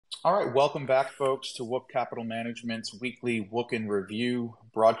All right, welcome back, folks, to Wook Capital Management's weekly Wook in Review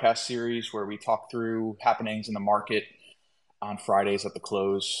broadcast series where we talk through happenings in the market on Fridays at the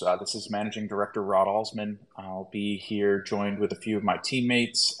close. This is Managing Director Rod Alsman. I'll be here joined with a few of my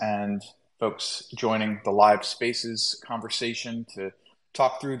teammates and folks joining the live spaces conversation to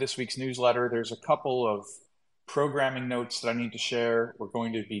talk through this week's newsletter. There's a couple of programming notes that I need to share. We're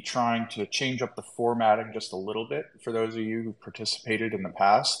going to be trying to change up the formatting just a little bit for those of you who participated in the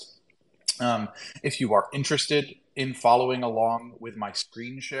past. If you are interested in following along with my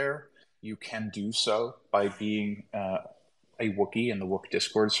screen share, you can do so by being a Wookiee in the Wook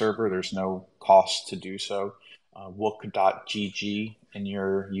Discord server. There's no cost to do so. Wook.gg in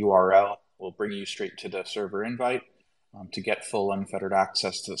your URL will bring you straight to the server invite. To get full unfettered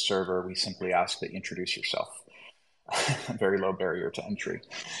access to the server, we simply ask that you introduce yourself. Very low barrier to entry.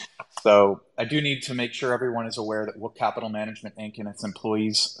 So I do need to make sure everyone is aware that Wook Capital Management Inc. and its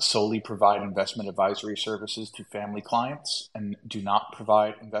employees solely provide investment advisory services to family clients and do not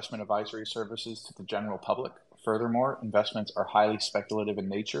provide investment advisory services to the general public. Furthermore, investments are highly speculative in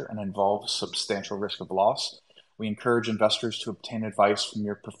nature and involve substantial risk of loss. We encourage investors to obtain advice from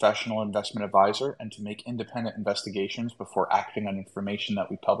your professional investment advisor and to make independent investigations before acting on information that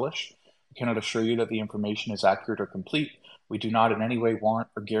we publish. We cannot assure you that the information is accurate or complete. We do not in any way warrant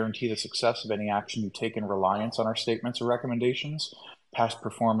or guarantee the success of any action you take in reliance on our statements or recommendations. Past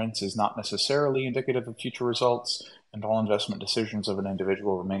performance is not necessarily indicative of future results, and all investment decisions of an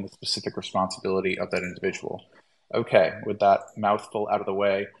individual remain the specific responsibility of that individual. Okay, with that mouthful out of the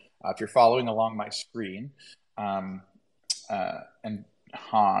way, if you're following along my screen, and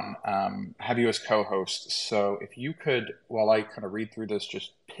Han, have you as co-host. So if you could, while I kind of read through this,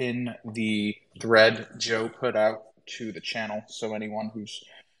 just pin the thread Joe put out to the channel so anyone who's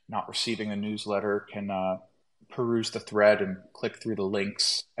not receiving a newsletter can peruse the thread and click through the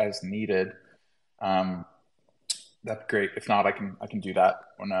links as needed. That's great. If not, I can do that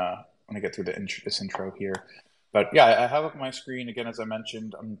when I get through this intro here. But yeah, I have up my screen again, as I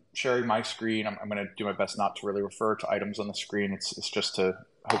mentioned. I'm sharing my screen. I'm going to do my best not to really refer to items on the screen. It's just to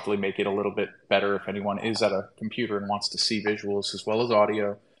hopefully make it a little bit better if anyone is at a computer and wants to see visuals as well as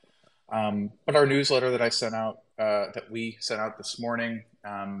audio. But our newsletter that I sent out, that we sent out this morning,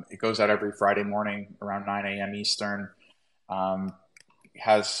 it goes out every Friday morning around 9 a.m. Eastern.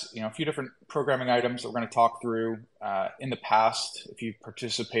 Has a few different programming items that we're going to talk through. In the past, if you've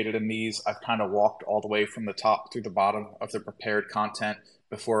participated in these, I've kind of walked all the way from the top through the bottom of the prepared content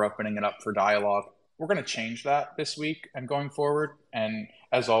before opening it up for dialogue. We're going to change that this week and going forward. And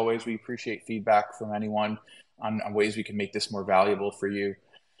as always, we appreciate feedback from anyone on ways we can make this more valuable for you.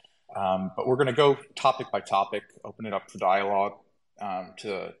 But we're going to go topic by topic, open it up for dialogue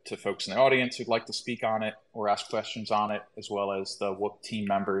to folks in the audience who'd like to speak on it or ask questions on it, as well as the Wook team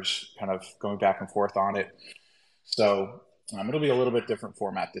members kind of going back and forth on it. So it'll be a little bit different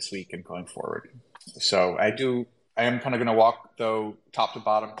format this week and going forward. So I am kind of going to walk, though, top to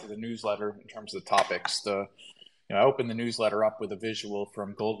bottom to the newsletter in terms of the topics. I opened the newsletter up with a visual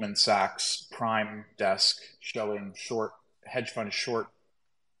from Goldman Sachs Prime Desk showing hedge fund short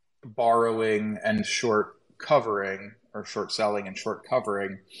borrowing and short covering, or short selling and short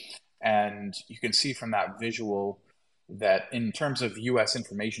covering. And you can see from that visual that in terms of US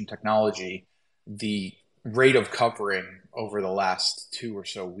information technology, the rate of covering over the last 2 or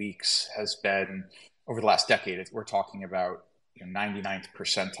so weeks has been, over the last decade, we're talking about 99th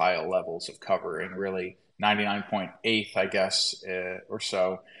percentile levels of covering, really 99.8th, I guess, or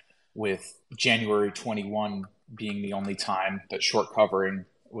so, with January 21 being the only time that short covering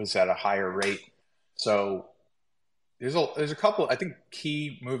was at a higher rate. So there's a couple, I think,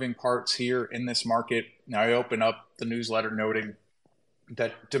 key moving parts here in this market. Now, I open up the newsletter noting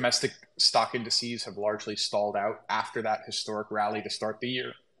that domestic stock indices have largely stalled out after that historic rally to start the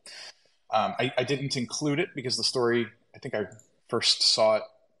year. I didn't include it because the story, I think I first saw it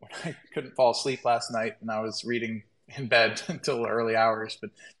when I couldn't fall asleep last night and I was reading in bed until early hours. But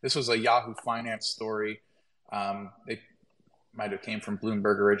this was a Yahoo Finance story. They might have came from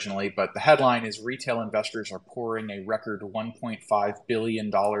Bloomberg originally, but the headline is retail investors are pouring a record $1.5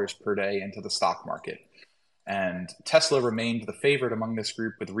 billion per day into the stock market. And Tesla remained the favorite among this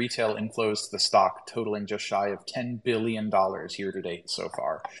group, with retail inflows to the stock totaling just shy of $10 billion year to date so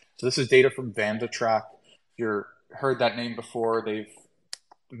far. So this is data from VandaTrack. If you've heard that name before, they've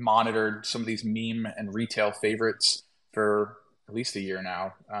monitored some of these meme and retail favorites for at least a year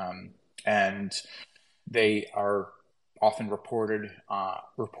now. And they are often reporting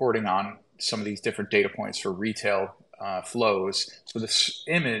on some of these different data points for retail flows. So this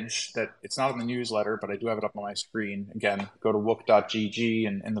image that it's not in the newsletter, but I do have it up on my screen. Again, go to wook.gg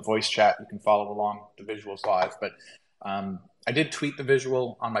and in the voice chat, you can follow along the visuals live. But I did tweet the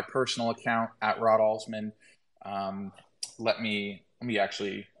visual on my personal account at Rod Alsman. Let me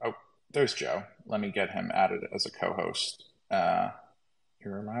actually, oh, there's Joe. Let me get him added as a co-host.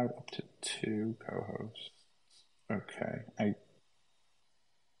 You're allowed up to 2 co-hosts. Okay.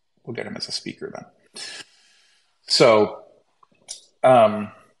 We'll get him as a speaker then. So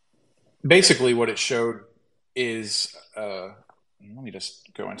basically what it showed is, let me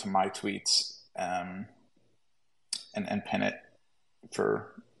just go into my tweets and pin it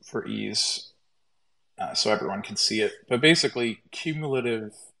for ease so everyone can see it. But basically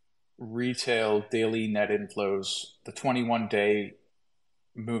cumulative retail daily net inflows, the 21-day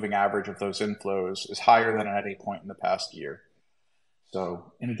moving average of those inflows is higher than at any point in the past year.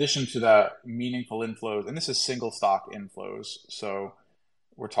 So in addition to that meaningful inflows, and this is single stock inflows, so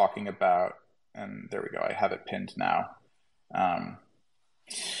we're talking about, and there we go, I have it pinned now.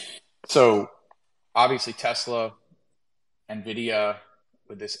 So obviously Tesla, NVIDIA,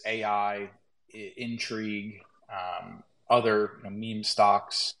 with this AI intrigue, other meme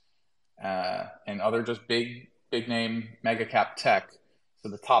stocks, and other just big name mega cap tech. So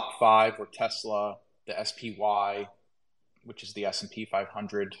the top 5 were Tesla, the SPY, which is the S&P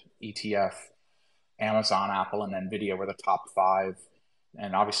 500 ETF, Amazon, Apple, and NVIDIA were the top 5.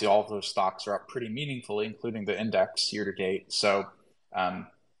 And obviously all of those stocks are up pretty meaningfully, including the index year to date. So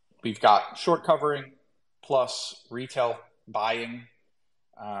we've got short covering plus retail buying.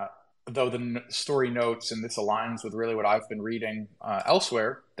 Though the story notes, and this aligns with really what I've been reading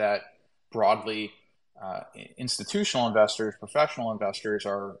elsewhere, that broadly institutional investors, professional investors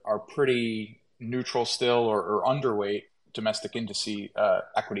are pretty neutral still or underweight domestic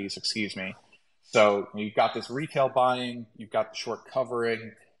equities, excuse me. So you've got this retail buying, you've got the short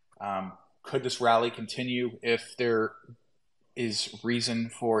covering. Could this rally continue if there is reason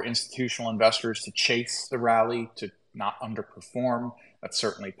for institutional investors to chase the rally, to not underperform? That's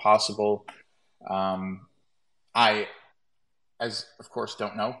certainly possible. I, as of course,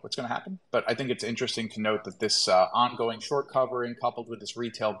 don't know what's going to happen, but I think it's interesting to note that this ongoing short covering coupled with this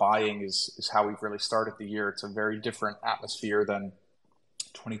retail buying is how we've really started the year. It's a very different atmosphere than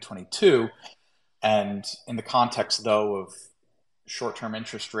 2022. And in the context, though, of short-term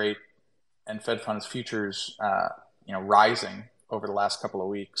interest rate and Fed funds futures, rising over the last couple of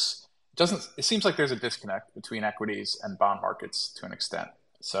weeks, it seems like there's a disconnect between equities and bond markets to an extent.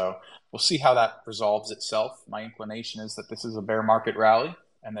 So we'll see how that resolves itself. My inclination is that this is a bear market rally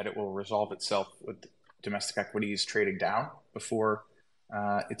and that it will resolve itself with domestic equities trading down before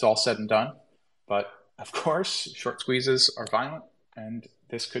it's all said and done. But of course, short squeezes are violent and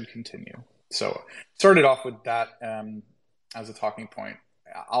this could continue. So started off with that as a talking point.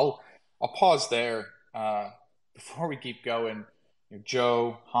 I'll pause there before we keep going.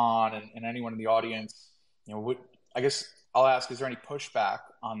 Joe, Han, and anyone in the audience, I guess I'll ask, is there any pushback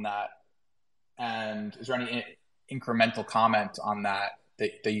on that? And is there any incremental comment on that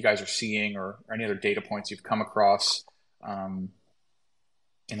you guys are seeing, or any other data points you've come across in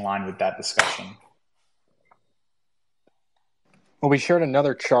line with that discussion? Well, we shared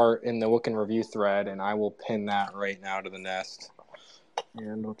another chart in the Wook and Review thread, and I will pin that right now to the nest.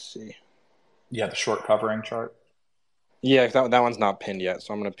 And let's see. Yeah, the short covering chart. Yeah, that one's not pinned yet,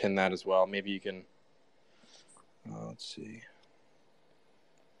 so I'm going to pin that as well. Maybe you can. Let's see.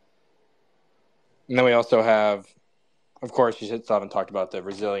 And then we also have, of course, you still haven't talked about the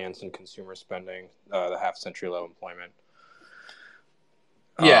resilience in consumer spending, the half-century low employment.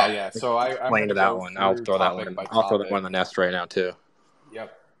 Yeah. So I'm going to that one. I'll throw that one. I'll throw that one in the nest right now too.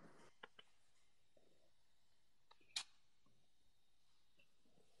 Yep.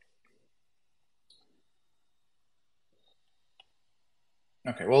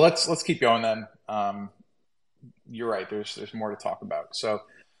 Okay. Well, let's keep going then. You're right. There's more to talk about. So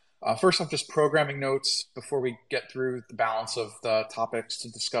first off, just programming notes before we get through the balance of the topics to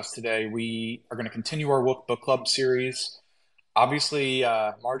discuss today. We are going to continue our Wook Book Club series. Obviously,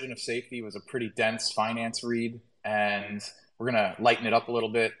 Margin of Safety was a pretty dense finance read, and we're going to lighten it up a little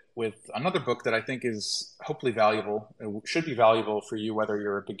bit with another book that I think is hopefully valuable. It should be valuable for you, whether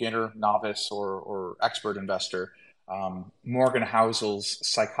you're a beginner, novice, or expert investor. Morgan Housel's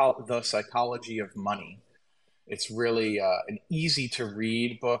The Psychology of Money. It's really an easy to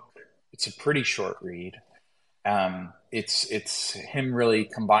read book. It's a pretty short read. It's him really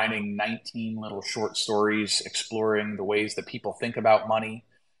combining 19 little short stories, exploring the ways that people think about money,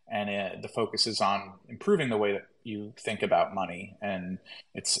 and the focus is on improving the way that you think about money. And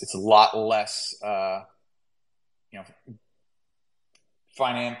it's a lot less you know,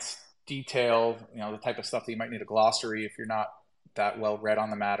 finance detail, the type of stuff that you might need a glossary if you're not that well read on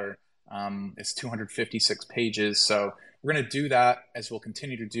the matter. It's 256 pages. So we're going to do that, as we'll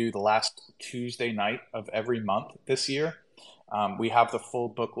continue to do, the last Tuesday night of every month this year. We have the full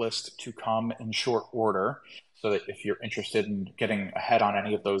book list to come in short order, so that if you're interested in getting ahead on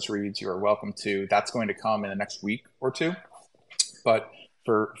any of those reads, you are welcome to. That's going to come in the next week or two. But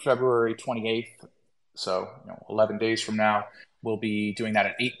for February 28th, so 11 days from now, we'll be doing that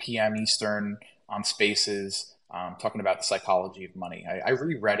at 8 p.m. Eastern on Spaces, talking about the psychology of money. I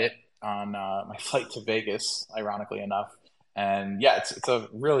reread it on my flight to Vegas, ironically enough. And yeah, it's a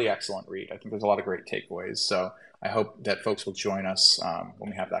really excellent read. I think there's a lot of great takeaways. So I hope that folks will join us when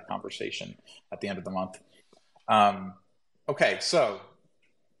we have that conversation at the end of the month. Okay, so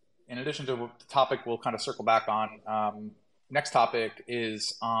in addition to the topic we'll kind of circle back on, next topic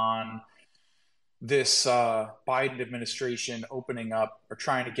is on this Biden administration opening up, or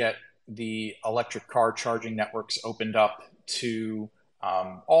trying to get the electric car charging networks opened up to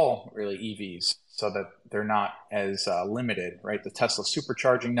all really EVs, so that they're not as limited, right? The Tesla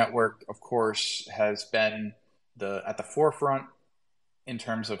supercharging network, of course, has been at the forefront in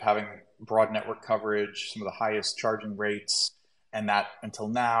terms of having broad network coverage, some of the highest charging rates, and that until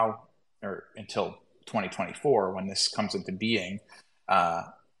now, or until 2024, when this comes into being,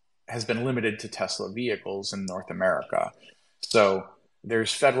 has been limited to Tesla vehicles in North America. So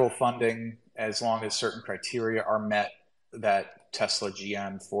there's federal funding, as long as certain criteria are met, that Tesla,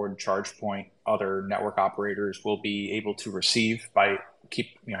 GM, Ford, ChargePoint, other network operators will be able to receive by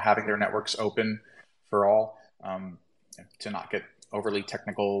having their networks open for all. To not get overly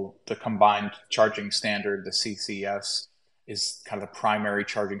technical, the combined charging standard, the CCS, is kind of the primary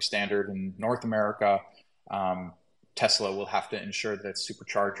charging standard in North America. Tesla will have to ensure that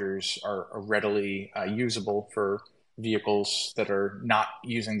superchargers are readily usable for vehicles that are not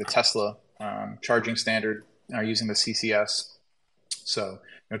using the Tesla charging standard, are using the CCS. So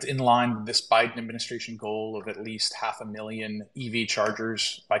it's in line with this Biden administration goal of at least 500,000 EV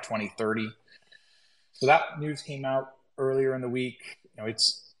chargers by 2030. So that news came out earlier in the week.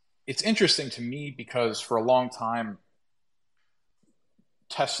 It's interesting to me because for a long time,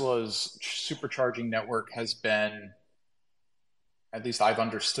 Tesla's supercharging network has been, at least I've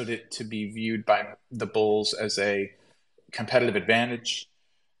understood it to be, viewed by the bulls as a competitive advantage.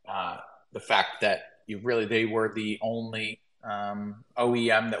 The fact that they were the only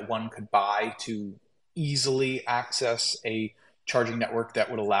OEM that one could buy to easily access a charging network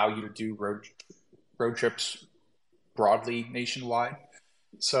that would allow you to do road trips broadly nationwide.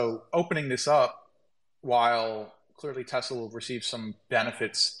 So opening this up, while clearly Tesla will receive some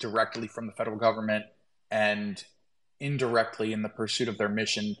benefits directly from the federal government and indirectly in the pursuit of their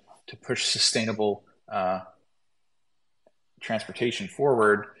mission to push sustainable transportation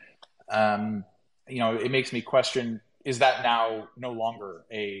forward, it makes me question, is that now no longer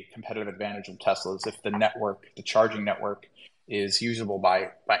a competitive advantage of Tesla's if the charging network is usable by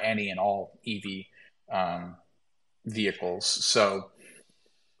any and all EV vehicles? So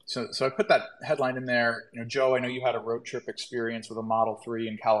I put that headline in there. Joe, I know you had a road trip experience with a Model 3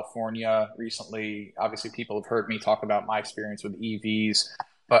 in California recently. Obviously, people have heard me talk about my experience with EVs.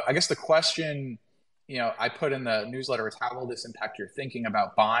 But I guess the question, I put in the newsletter is, how will this impact your thinking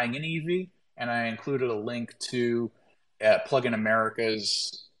about buying an EV? And I included a link to Plug-in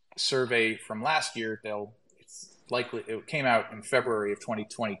America's survey from last year. It came out in February of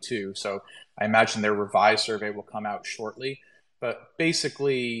 2022. So I imagine their revised survey will come out shortly. But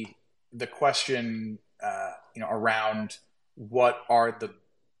basically, the question, around what are the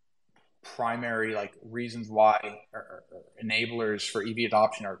primary reasons why, or enablers for EV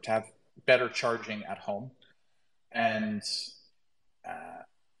adoption, are to have better charging at home. And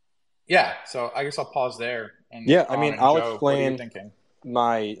so I guess I'll pause there. And I'll Joe, explain what are you thinking?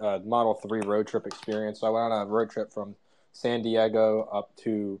 My Model 3 road trip experience. So I went on a road trip from San Diego up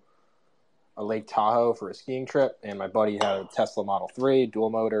to Lake Tahoe for a skiing trip, and my buddy had a Tesla Model 3 dual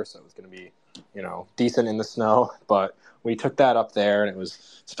motor, so it was going to be decent in the snow. But we took that up there, and it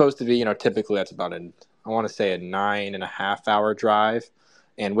was supposed to be typically that's about a 9.5 hour drive,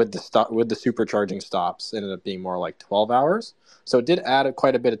 and with the supercharging stops, it ended up being more like 12 hours. So it did add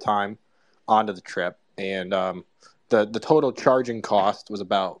quite a bit of time onto the trip, and the total charging cost was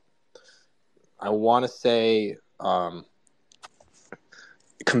about, I want to say,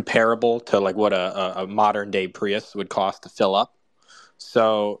 comparable to what a modern day Prius would cost to fill up.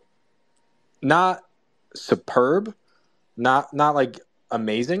 So not superb, not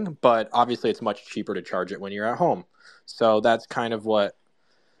amazing, but obviously it's much cheaper to charge it when you're at home. So that's kind of what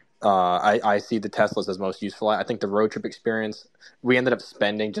I see the Teslas as most useful. I think the road trip experience, we ended up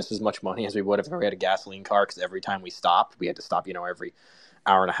spending just as much money as we would if we had a gasoline car, because every time we stopped, we had to stop, every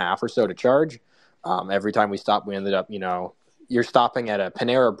hour and a half or so to charge. Every time we stopped, we ended up, you're stopping at a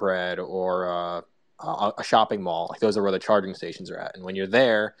Panera Bread or a shopping mall. Like, those are where the charging stations are at. And when you're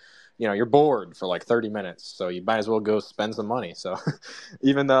there, you're bored for like 30 minutes. So you might as well go spend some money. So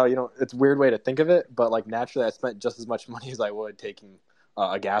even though, it's a weird way to think of it, but like naturally I spent just as much money as I would taking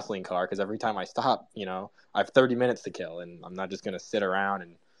a gasoline car, because every time I stop, I have 30 minutes to kill, and I'm not just going to sit around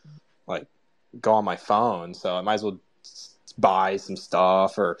and like go on my phone. So I might as well buy some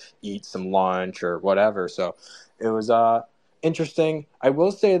stuff or eat some lunch or whatever. So it was interesting. I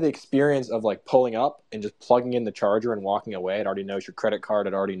will say the experience of like pulling up and just plugging in the charger and walking away. It already knows your credit card.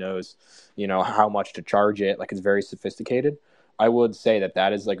 It already knows, how much to charge it. Like, it's very sophisticated. I would say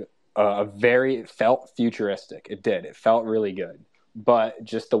that is like it felt futuristic. It did. It felt really good. But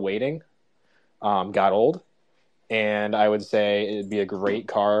just the waiting got old. And I would say it'd be a great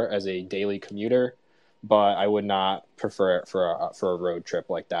car as a daily commuter, but I would not prefer it for a road trip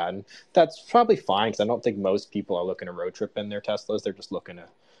like that. And that's probably fine, because I don't think most people are looking to road trip in their Teslas. They're just looking to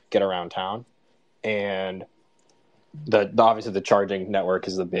get around town. And obviously the charging network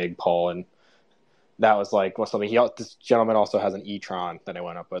is the big pull, and that was like something. This gentleman also has an e-tron that I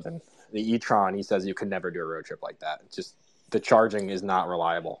went up with, and the e-tron, he says you could never do a road trip like that. It's just the charging is not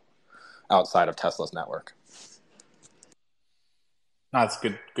reliable outside of Tesla's network. No, that's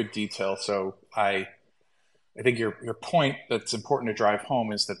good detail. So I think your point that's important to drive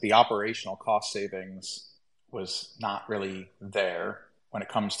home is that the operational cost savings was not really there when it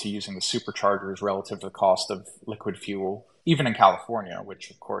comes to using the superchargers relative to the cost of liquid fuel, even in California,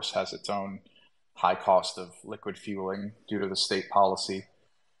 which of course has its own high cost of liquid fueling due to the state policies.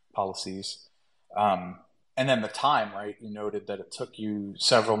 And then the time, right? You noted that it took you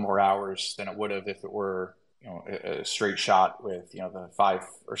several more hours than it would have if it were, a straight shot with, the 5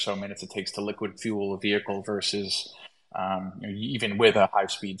 or so minutes it takes to liquid fuel a vehicle versus, even with a high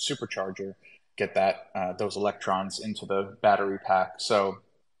speed supercharger, get those electrons into the battery pack. So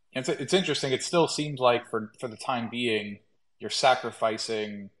it's interesting. It still seems like for the time being, you're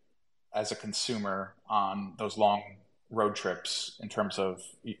sacrificing as a consumer on those long road trips in terms of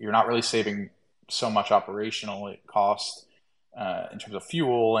you're not really saving so much operational cost in terms of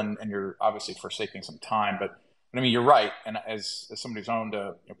fuel, and you're obviously forsaking some time. But I mean, you're right. And as somebody who's owned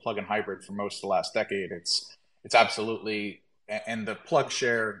a plug-in hybrid for most of the last decade, it's absolutely, and the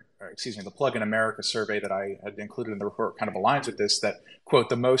the Plug in America survey that I had included in the report kind of aligns with this, that, quote,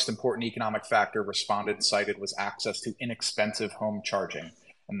 the most important economic factor respondents cited was access to inexpensive home charging.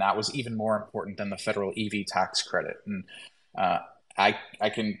 And that was even more important than the federal EV tax credit. And I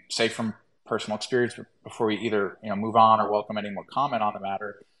can say from personal experience, before we either move on or welcome any more comment on the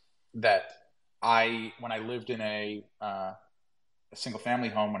matter, that when I lived in a single family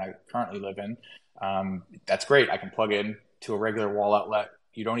home, when I currently live in, that's great. I can plug in to a regular wall outlet.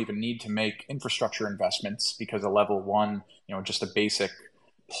 You don't even need to make infrastructure investments, because a level one, just a basic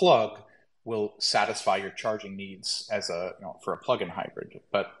plug will satisfy your charging needs for a plug-in hybrid.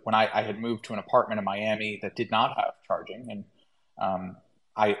 But when I had moved to an apartment in Miami that did not have charging, and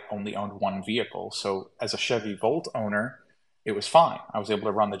I only owned one vehicle, so as a Chevy Volt owner, it was fine. I was able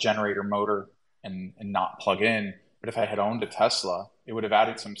to run the generator motor and not plug in. But if I had owned a Tesla, it would have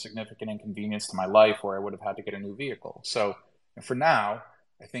added some significant inconvenience to my life, where I would have had to get a new vehicle. So for now,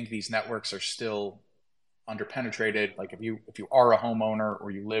 I think these networks are still underpenetrated. Like, if you are a homeowner,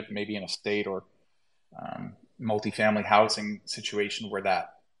 or you live maybe in a state or multifamily housing situation where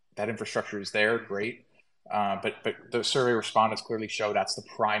that infrastructure is there, great. But the survey respondents clearly show that's the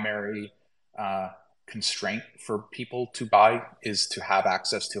primary constraint for people to buy, is to have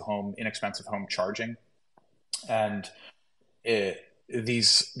access to inexpensive home charging. And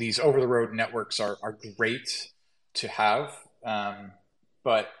these over the road networks are great to have.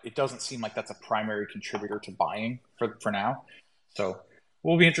 But it doesn't seem like that's a primary contributor to buying for now. So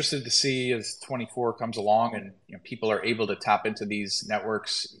we'll be interested to see as 24 comes along and people are able to tap into these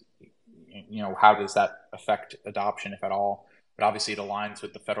networks. How does that affect adoption, if at all? But obviously, it aligns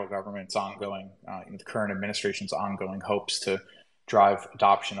with the federal government's ongoing, the current administration's ongoing hopes to drive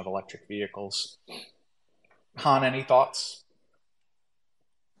adoption of electric vehicles. Han, any thoughts?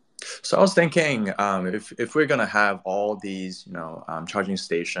 So I was thinking, if we're gonna have all these, charging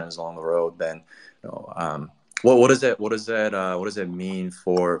stations along the road, then, what does it mean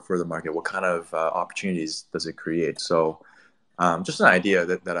for the market? What kind of opportunities does it create? So, just an idea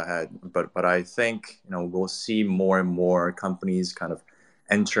that I had, but I think we'll see more and more companies kind of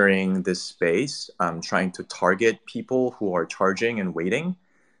entering this space, trying to target people who are charging and waiting.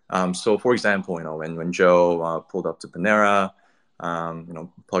 So, for example, when Joe pulled up to Panera,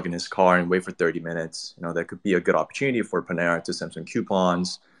 plug in his car and wait for 30 minutes, that could be a good opportunity for Panera to send some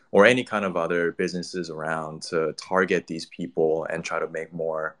coupons or any kind of other businesses around to target these people and try to make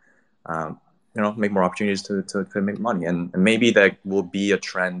more, make more opportunities to make money. And maybe that will be a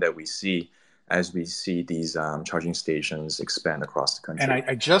trend that we see as we see these charging stations expand across the And country. I Could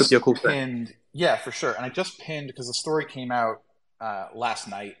be a just cool thing. pinned, yeah, for sure. And I just pinned because the story came out last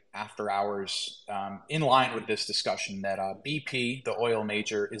night after hours, in line with this discussion that BP, the oil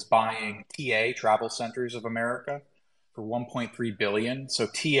major, is buying TA, Travel Centers of America, for 1.3 billion. So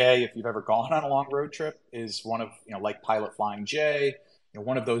TA, if you've ever gone on a long road trip, is one of, like Pilot Flying J,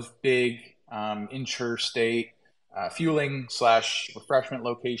 one of those big interstate fueling slash refreshment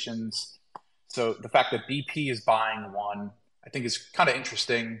locations. So the fact that BP is buying one, I think, is kind of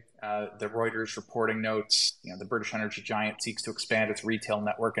interesting. The Reuters reporting notes, the British energy giant seeks to expand its retail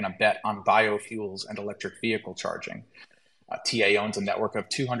network in a bet on biofuels and electric vehicle charging. TA owns a network of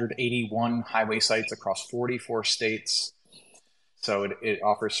 281 highway sites across 44 states. So it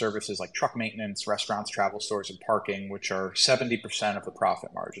offers services like truck maintenance, restaurants, travel stores, and parking, which are 70% of the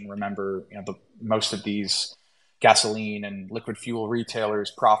profit margin. Remember, most of these gasoline and liquid fuel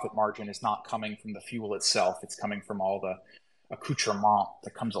retailers' profit margin is not coming from the fuel itself. It's coming from all the accoutrement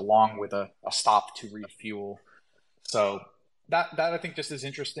that comes along with a stop to refuel. So that I think just is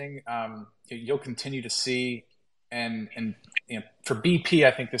interesting. You'll continue to see, and for BP,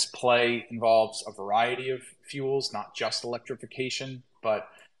 I think this play involves a variety of fuels, not just electrification. But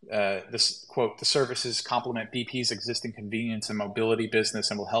this quote: "The services complement BP's existing convenience and mobility business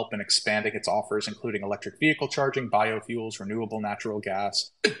and will help in expanding its offers, including electric vehicle charging, biofuels, renewable natural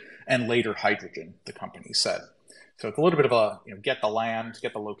gas, and later hydrogen." The company said. So it's a little bit of a get the land,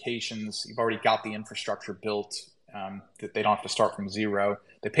 get the locations. You've already got the infrastructure built. That they don't have to start from zero.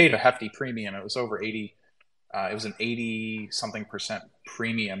 They paid a hefty premium. It was over 80. It was an 80 something percent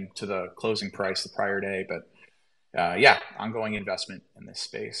premium to the closing price the prior day. But yeah, ongoing investment in this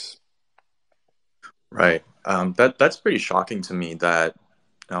space. Right. That's pretty shocking to me that,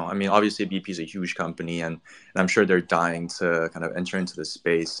 I mean, obviously BP is a huge company and I'm sure they're dying to kind of enter into the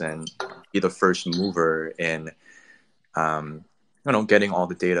space and be the first mover in, getting all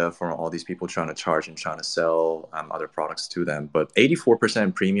the data from all these people trying to charge and trying to sell other products to them. But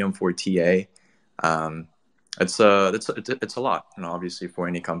 84% premium for TA, it's a lot, obviously for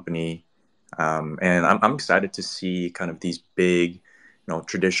any company. And I'm excited to see kind of these big,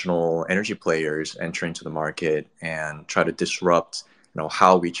 traditional energy players enter into the market and try to disrupt,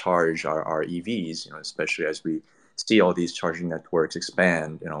 how we charge our EVs, especially as we see all these charging networks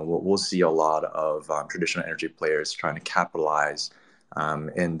expand. We'll see a lot of traditional energy players trying to capitalize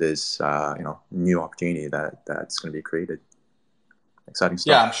in this, new opportunity that's going to be created. Exciting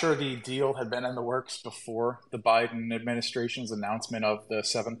Yeah, stuff. I'm sure the deal had been in the works before the Biden administration's announcement of the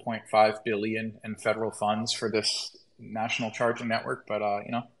 7.5 billion in federal funds for this national charging network. But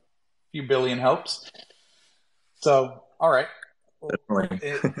a few billion helps. So, all right,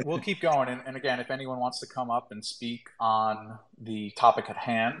 Definitely. we'll keep going. And again, if anyone wants to come up and speak on the topic at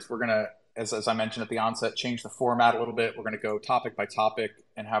hand, we're gonna, as I mentioned at the onset, change the format a little bit. We're gonna go topic by topic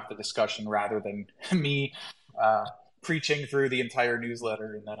and have the discussion rather than me. Preaching through the entire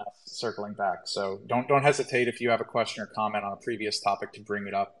newsletter and then us circling back. So don't hesitate if you have a question or comment on a previous topic to bring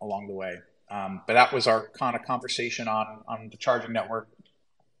it up along the way. But that was our kind of conversation on the charging network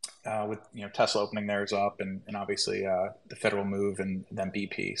with Tesla opening theirs up and obviously the federal move and then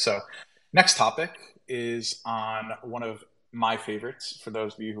BP. So next topic is on one of my favorites. For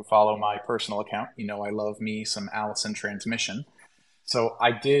those of you who follow my personal account, I love me some ALSN transmission. So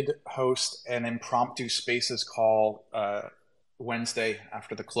I did host an impromptu Spaces call Wednesday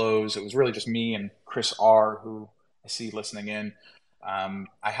after the close. It was really just me and Chris R, who I see listening in. I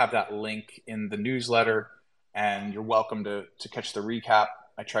have that link in the newsletter, and you're welcome to catch the recap.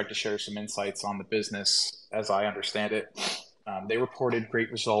 I tried to share some insights on the business as I understand it. They reported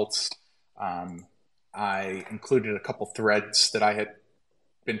great results. I included a couple threads that I had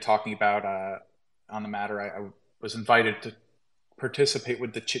been talking about on the matter. I was invited to participate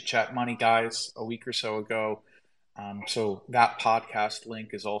with the Chit Chat Money guys a week or so ago. So that podcast link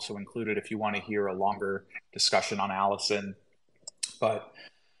is also included if you want to hear a longer discussion on ALSN. But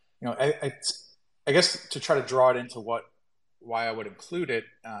I guess to try to draw it into why I would include it,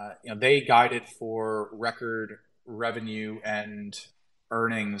 they guided for record revenue and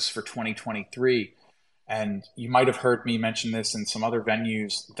earnings for 2023, and you might have heard me mention this in some other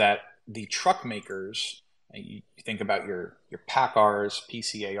venues that the truck makers. You think about your PACCARs,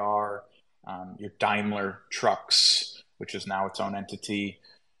 PCAR, your Daimler Trucks, which is now its own entity,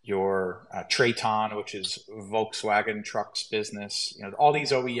 your Traton, which is Volkswagen Trucks business. All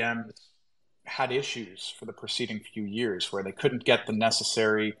these OEMs had issues for the preceding few years where they couldn't get the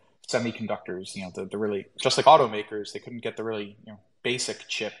necessary semiconductors, the really, just like automakers, they couldn't get the really, basic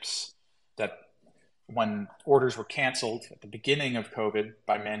chips that when orders were canceled at the beginning of COVID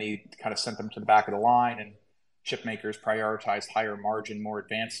by many, kind of sent them to the back of the line, and chip makers prioritized higher margin, more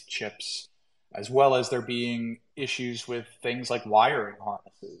advanced chips, as well as there being issues with things like wiring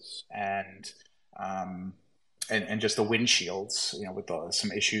harnesses and just the windshields, with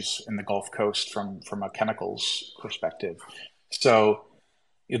some issues in the Gulf Coast from a chemicals perspective. So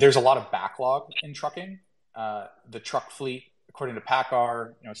there's a lot of backlog in trucking. The truck fleet, according to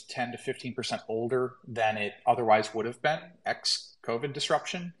PACCAR, it's 10 to 15% older than it otherwise would have been ex-COVID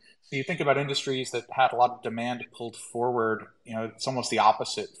disruption. So you think about industries that had a lot of demand pulled forward. It's almost the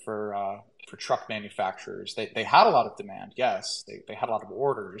opposite for truck manufacturers. They had a lot of demand, yes. They had a lot of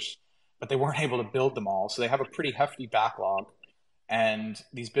orders, but they weren't able to build them all. So they have a pretty hefty backlog. And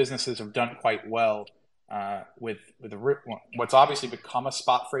these businesses have done quite well with what's obviously become a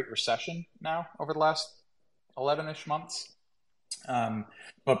spot freight recession now over the last 11-ish months.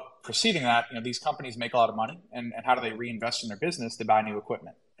 But preceding that, these companies make a lot of money, and how do they reinvest in their business? They buy new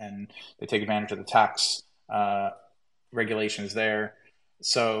equipment, and they take advantage of the tax regulations there.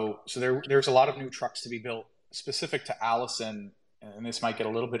 So there's a lot of new trucks to be built specific to Allison, and this might get a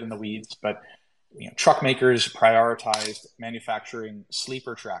little bit in the weeds, but truck makers prioritized manufacturing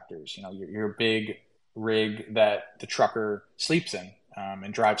sleeper tractors. Your big rig that the trucker sleeps in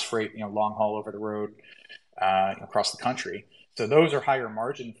and drives freight, long haul over the road across the country. So those are higher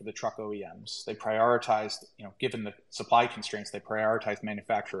margin for the truck OEMs. They prioritized, given the supply constraints, they prioritized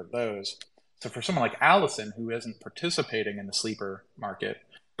manufacture of those. So for someone like Allison, who isn't participating in the sleeper market,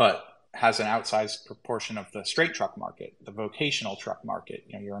 but has an outsized proportion of the straight truck market, the vocational truck market,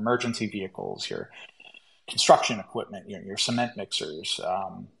 your emergency vehicles, your construction equipment, your cement mixers,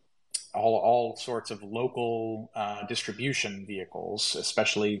 all sorts of local distribution vehicles,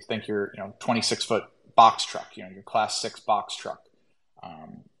 especially think your 26-foot box truck, your Class 6 box truck,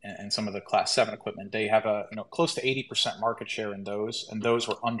 and some of the Class 7 equipment. They have a close to 80% market share in those, and those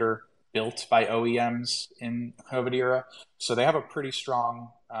were underbuilt by OEMs in the COVID era. So they have a pretty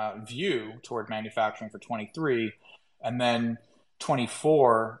strong view toward manufacturing for 23, and then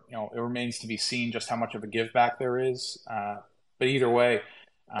 24. It remains to be seen just how much of a give back there is. But either way,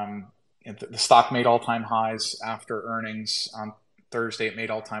 the stock made all-time highs after earnings on Thursday. It made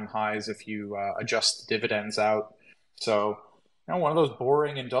all-time highs if you adjust dividends out. So, one of those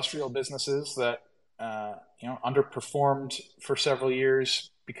boring industrial businesses that underperformed for several years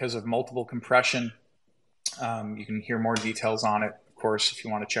because of multiple compression. You can hear more details on it, of course, if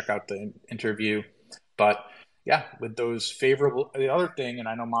you want to check out the interview. But yeah, with those favorable, the other thing, and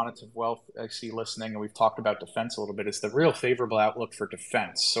I know Monetative Wealth, I see listening, and we've talked about defense a little bit, is the real favorable outlook for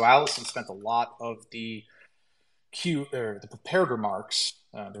defense. So Allison spent a lot of the prepared remarks.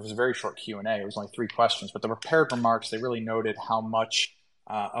 There was a very short Q&A. It was only 3 questions, but the prepared remarks, they really noted how much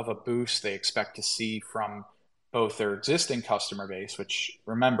of a boost they expect to see from both their existing customer base, which,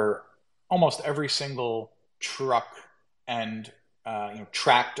 remember, almost every single truck and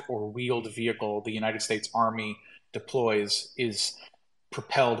tracked or wheeled vehicle the United States Army deploys is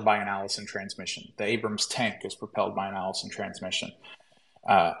propelled by an Allison transmission. The Abrams tank is propelled by an Allison transmission.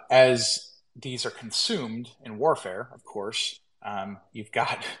 As these are consumed in warfare, of course, you've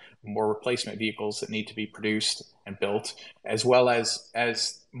got more replacement vehicles that need to be produced and built, as well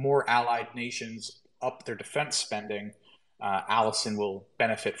as more allied nations up their defense spending. Allison will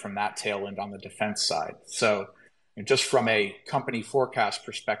benefit from that tailwind on the defense side. So just from a company forecast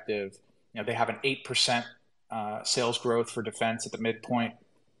perspective, they have an 8% sales growth for defense at the midpoint.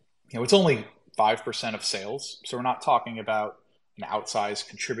 It's only 5% of sales, so we're not talking about an outsized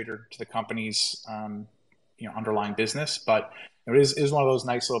contributor to the company's underlying business, but it is one of those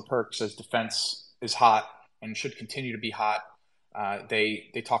nice little perks as defense is hot and should continue to be hot.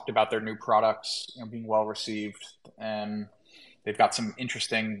 They talked about their new products being well received, and they've got some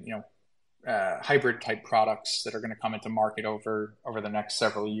interesting hybrid type products that are going to come into market over the next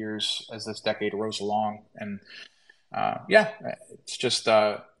several years as this decade rolls along. And it's just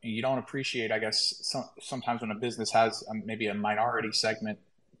you don't appreciate, I guess, sometimes when a business has maybe a minority segment,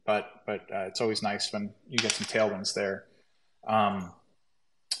 but it's always nice when you get some tailwinds there.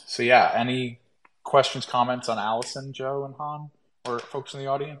 Any questions, comments on Allison, Joe, and Han, or folks in the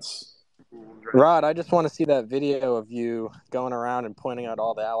audience? Rod, I just want to see that video of you going around and pointing out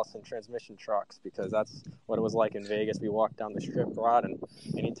all the Allison transmission trucks, because that's what it was like in Vegas. We walked down the strip, Rod, and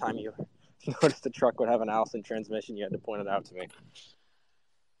anytime you noticed the truck would have an Allison transmission, you had to point it out to me.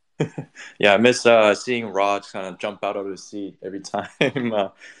 Yeah, I miss seeing Raj kind of jump out of his seat every time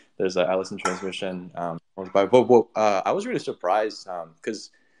there's an ALSN transmission comes by. But I was really surprised because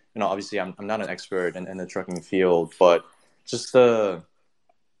obviously I'm not an expert in the trucking field, but just the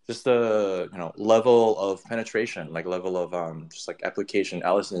level of penetration, like level of just like application,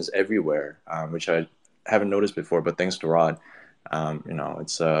 ALSN is everywhere, which I haven't noticed before. But thanks to Rod,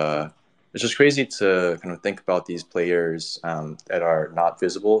 it's just crazy to kind of think about these players that are not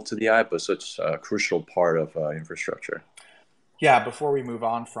visible to the eye, but such a crucial part of infrastructure. Yeah, before we move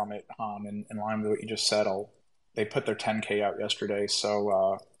on from it, Han, in line with what you just said, they put their 10K out yesterday.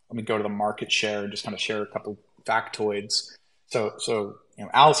 So let me go to the market share and just kind of share a couple factoids. So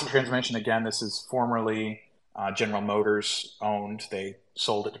Allison Transmission, again, this is formerly General Motors owned. They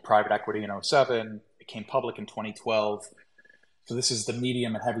sold it to private equity in '07. It came public in 2012. So this is the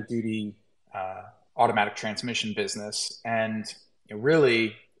medium and heavy duty automatic transmission business. And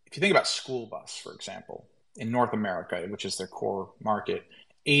really, if you think about school bus, for example, in North America, which is their core market,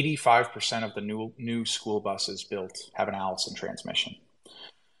 85% of the new school buses built have an ALSN transmission.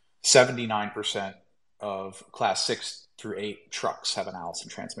 79% of class 6 through 8 trucks have an ALSN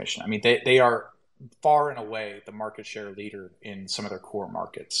transmission. I mean, they are far and away the market share leader in some of their core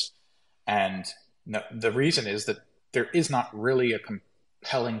markets. And the reason is that there is not really a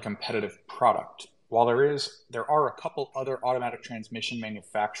compelling competitive product. While there are a couple other automatic transmission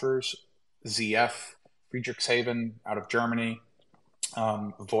manufacturers, ZF, Friedrichshafen out of Germany,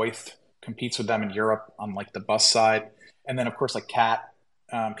 Voith competes with them in Europe on like the bus side, and then of course like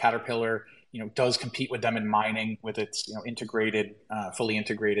Caterpillar, does compete with them in mining with its integrated, fully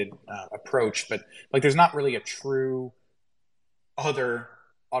integrated approach. But like, there's not really a true other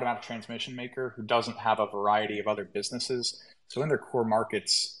automatic transmission maker who doesn't have a variety of other businesses. So in their core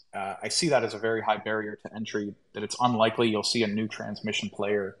markets, I see that as a very high barrier to entry, that it's unlikely you'll see a new transmission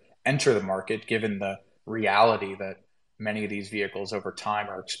player enter the market, given the reality that many of these vehicles over time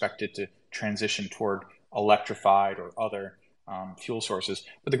are expected to transition toward electrified or other fuel sources.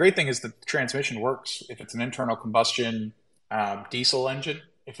 But the great thing is the transmission works if it's an internal combustion diesel engine,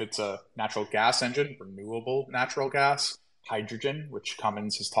 if it's a natural gas engine, renewable natural gas, hydrogen, which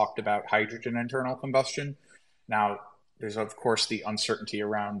Cummins has talked about hydrogen internal combustion. Now, there's of course the uncertainty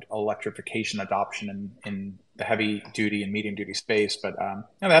around electrification adoption in the heavy duty and medium duty space, but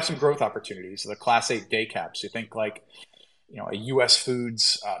they have some growth opportunities. The Class 8 day caps, you think like a U.S.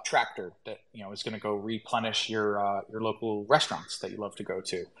 Foods tractor that is going to go replenish your local restaurants that you love to go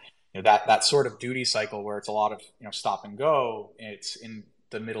to. That sort of duty cycle where it's a lot of stop and go. It's in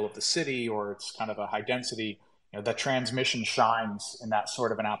the middle of the city or it's kind of a high density. The transmission shines in that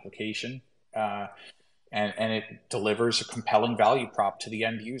sort of an application, and it delivers a compelling value prop to the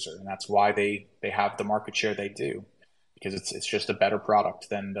end user, and that's why they have the market share they do, because it's just a better product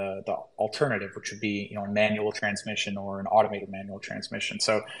than the alternative, which would be a manual transmission or an automated manual transmission.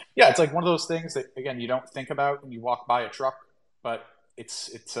 So yeah, it's like one of those things that again you don't think about when you walk by a truck, but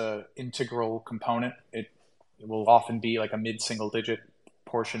it's a integral component. It will often be like a mid-single digit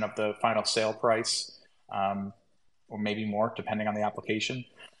portion of the final sale price. Or maybe more, depending on the application.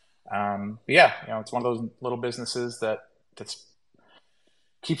 But yeah, it's one of those little businesses that's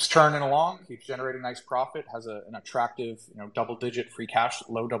keeps churning along, keeps generating nice profit, has an attractive, low double-digit free cash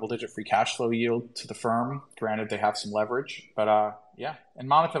flow yield to the firm. Granted, they have some leverage, but yeah. And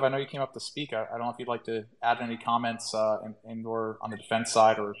Monativ, I know you came up to speak. I don't know if you'd like to add any comments or on the defense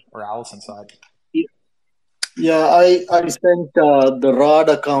side or Allison side. Yeah, I sent the Rod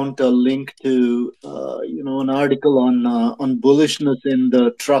account a link to an article on bullishness in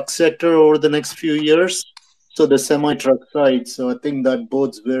the truck sector over the next few years. So the semi-truck side. So I think that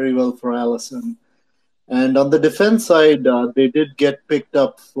bodes very well for ALSN. And on the defense side, they did get picked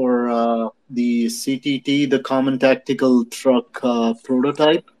up for the CTT, the Common Tactical Truck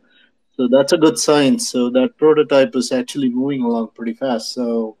prototype. So that's a good sign. So that prototype is actually moving along pretty fast.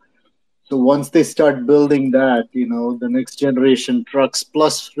 So once they start building that, the next generation trucks,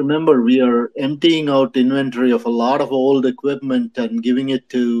 plus remember, we are emptying out inventory of a lot of old equipment and giving it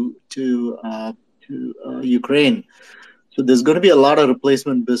to Ukraine. So there's going to be a lot of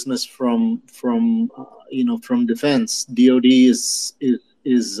replacement business from defense. DoD is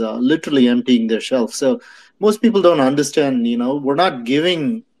literally emptying their shelf. So most people don't understand. We're not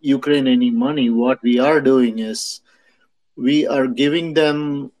giving Ukraine any money. What we are doing is we are giving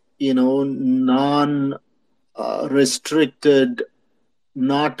them non-restricted,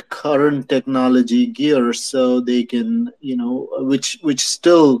 not current technology gear, so they can, which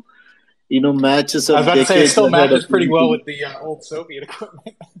still, matches up. I was about to say it still matches pretty well with the old Soviet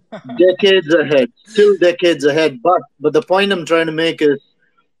equipment. Decades ahead, still decades ahead. But the point I'm trying to make is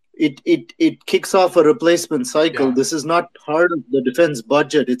it kicks off a replacement cycle. Yeah. This is not part of the defense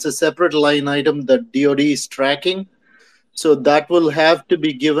budget. It's a separate line item that DoD is tracking. So that will have to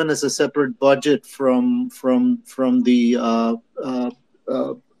be given as a separate budget from the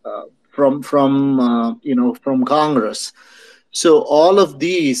from Congress. So all of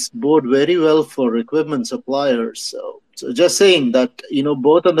these bode very well for equipment suppliers. So just saying that,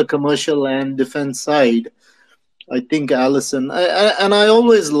 both on the commercial and defense side, I think ALSN, and I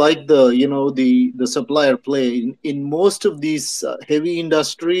always like the supplier play in most of these heavy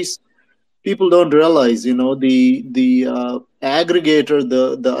industries. People don't realize, the aggregator,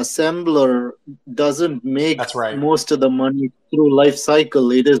 the assembler doesn't make That's right. most of the money through life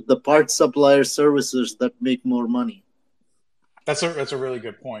cycle. It is the parts supplier services that make more money. That's a really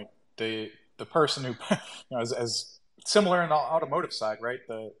good point. The person who, as similar in the automotive side, right?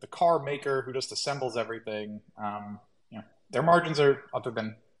 The car maker who just assembles everything, their margins are, other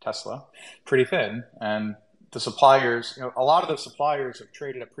than Tesla, pretty thin. And the suppliers, a lot of the suppliers have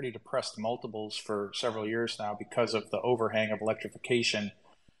traded at pretty depressed multiples for several years now because of the overhang of electrification.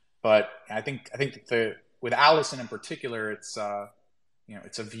 But I think that with ALSN in particular, it's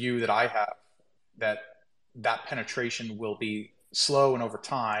it's a view that I have that penetration will be slow and over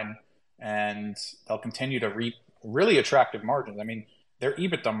time, and they'll continue to reap really attractive margins. I mean, their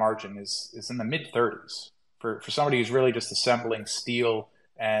EBITDA margin is in the mid-30s for somebody who's really just assembling steel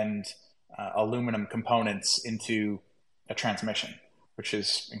and aluminum components into a transmission, which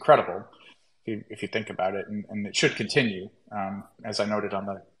is incredible if you think about it, and it should continue. As I noted on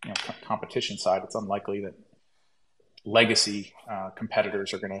the competition side, it's unlikely that legacy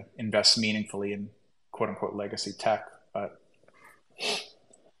competitors are going to invest meaningfully in quote unquote legacy tech, but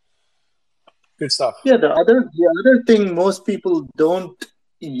good stuff. Yeah, the other thing most people don't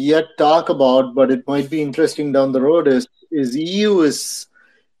yet talk about, but it might be interesting down the road, is EU is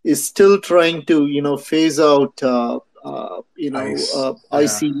still trying to phase out Ice.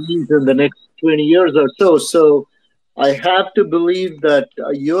 ICEs Yeah. in the next 20 years or so. So I have to believe that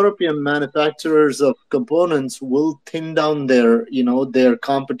European manufacturers of components will thin down their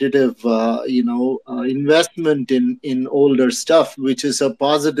competitive investment in older stuff, which is a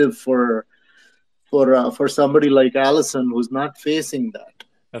positive for somebody like ALSN who's not facing that.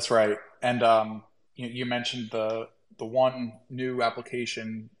 That's right. And you mentioned the one new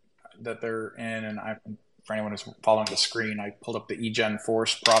application that they're in, and for anyone who's following the screen, I pulled up the eGen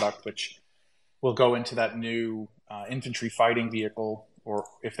Force product, which will go into that new infantry fighting vehicle, or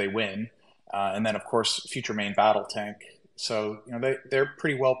if they win, and then of course future main battle tank. So they're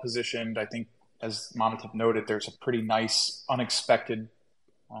pretty well positioned. I think, as Manav noted, there's a pretty nice unexpected,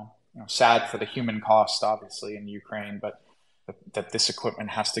 well, sad for the human cost, obviously, in Ukraine, but that this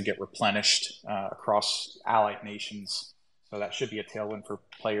equipment has to get replenished across allied nations. So that should be a tailwind for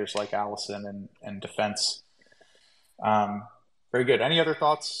players like ALSN and defense. Very good. Any other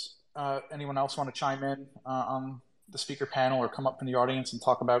thoughts? Anyone else want to chime in on the speaker panel, or come up from the audience and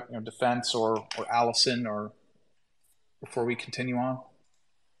talk about defense or ALSN, or before we continue on?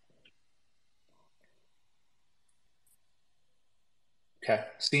 Okay,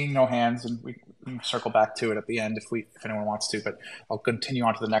 seeing no hands, and we can circle back to it at the end if anyone wants to, but I'll continue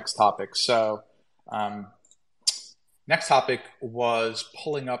on to the next topic. So next topic was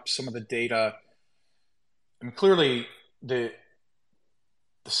pulling up some of the data. I mean, clearly the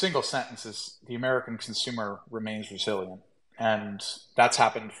single sentence is the American consumer remains resilient. And that's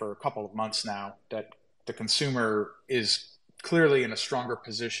happened for a couple of months now, that the consumer is clearly in a stronger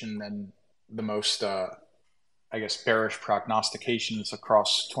position than the most bearish prognostications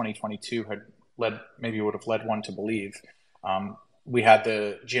across 2022 would have led one to believe. We had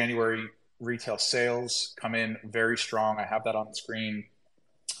the January retail sales come in very strong. I have that on the screen,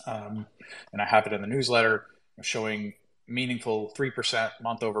 and I have it in the newsletter, showing meaningful 3%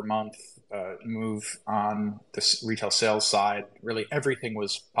 month over month move on this retail sales side. Really, everything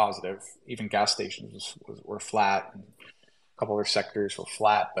was positive. Even gas stations were flat, and a couple other sectors were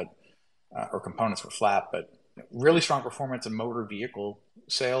flat, or components were flat, but really strong performance in motor vehicle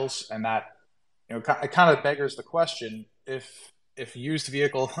sales. And that, it kind of beggars the question, if used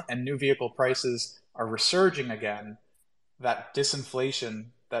vehicle and new vehicle prices are resurging again, that disinflation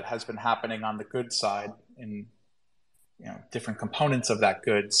that has been happening on the goods side in different components of that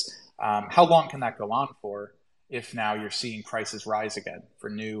goods, how long can that go on for, if now you're seeing prices rise again for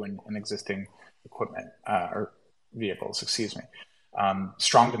new and existing equipment or vehicles, excuse me.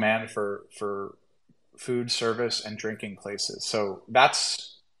 Strong demand for food, service, and drinking places. So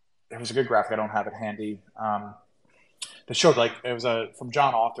it was a good graphic. I don't have it handy. That showed, it was from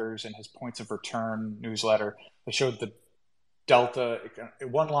John Authors in his Points of Return newsletter. That showed delta.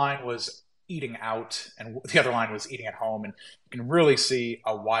 One line was eating out, and the other line was eating at home, and you can really see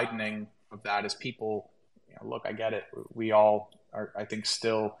a widening of that as people, look, I get it. We all are, I think,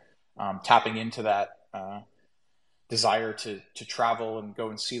 still tapping into that desire to travel and go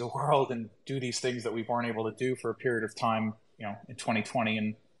and see the world and do these things that we weren't able to do for a period of time, in 2020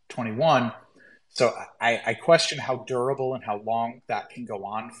 and 21. So I question how durable and how long that can go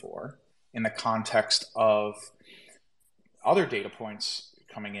on for in the context of other data points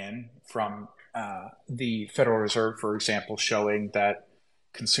coming in from the Federal Reserve, for example, showing that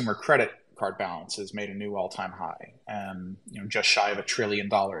consumer credit card balances made a new all-time high, just shy of $1 trillion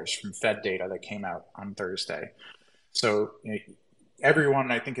from Fed data that came out on Thursday. So everyone,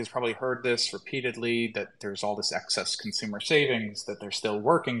 I think, has probably heard this repeatedly, that there's all this excess consumer savings that they're still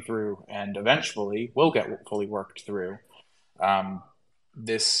working through and eventually will get fully worked through.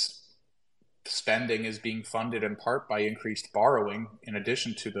 This spending is being funded in part by increased borrowing in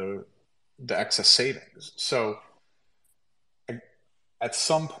addition to the excess savings. So at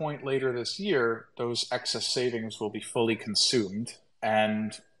some point later this year, those excess savings will be fully consumed,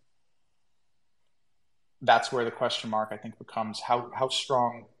 and that's where the question mark, I think, becomes how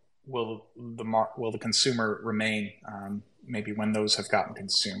strong will the consumer remain, maybe when those have gotten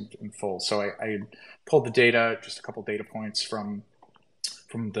consumed in full. So I pulled the data, just a couple data points from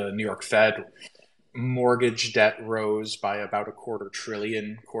the New York Fed. Mortgage debt rose by about $250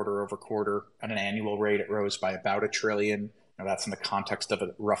 billion quarter over quarter. At an annual rate, it rose by about $1 trillion. Now that's in the context of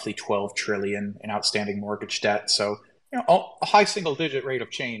a roughly $12 trillion in outstanding mortgage debt. So a high single-digit rate of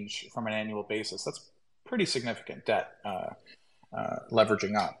change from an annual basis. That's pretty significant debt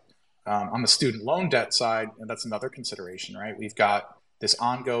leveraging up. On the student loan debt side, and that's another consideration, right? We've got this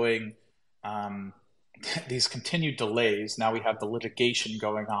ongoing, these continued delays. Now we have the litigation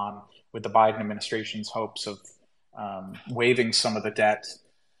going on with the Biden administration's hopes of waiving some of the debt.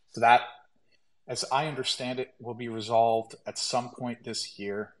 So that, as I understand it, will be resolved at some point this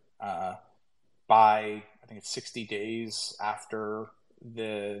year by, I think it's 60 days after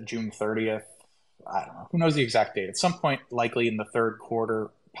the June 30th. I don't know. Who knows the exact date? At some point, likely in the third quarter,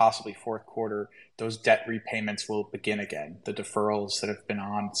 possibly fourth quarter, those debt repayments will begin again. The deferrals that have been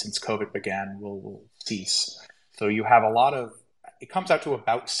on since COVID began will cease. So you have a lot of, it comes out to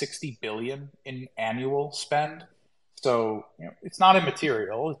about $60 billion in annual spend. So it's not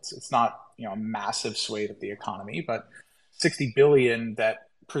immaterial. It's not a massive swathe of the economy, but $60 billion that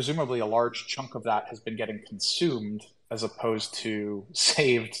presumably a large chunk of that has been getting consumed as opposed to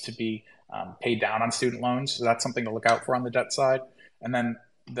saved to be paid down on student loans. So that's something to look out for on the debt side. And then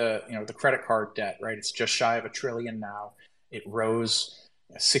the credit card debt, right? It's just shy of $1 trillion now. It rose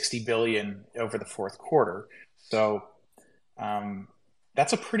 $60 billion over the fourth quarter. So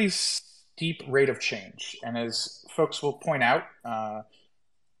that's a pretty steep rate of change. And as folks will point out,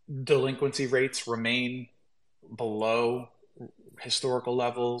 delinquency rates remain below historical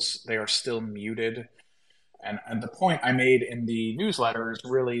levels. They are still muted. And the point I made in the newsletter is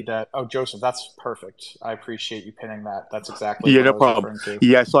really that, oh, Joseph, that's perfect. I appreciate you pinning that. That's exactly what I was referring to.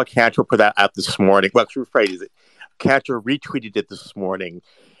 Yeah, I saw Catcher put that out this morning. Well, to rephrase it, Catcher retweeted it this morning,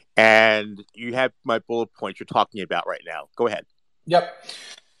 and you have my bullet points you're talking about right now. Go ahead. Yep.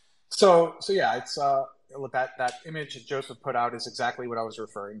 So yeah, it's that image that Joseph put out is exactly what I was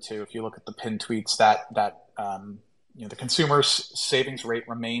referring to. If you look at the pinned tweets, that the consumer savings rate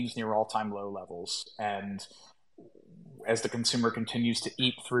remains near all-time low levels, and as the consumer continues to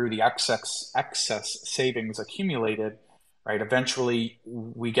eat through the excess savings accumulated, right, eventually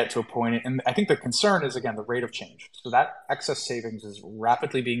we get to a point, and I think the concern is, again, the rate of change. So that excess savings is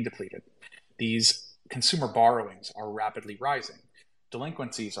rapidly being depleted. These consumer borrowings are rapidly rising.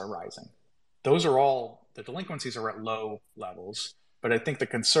 Delinquencies are rising. The delinquencies are at low levels, but I think the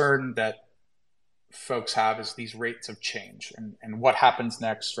concern that folks have is these rates of change and what happens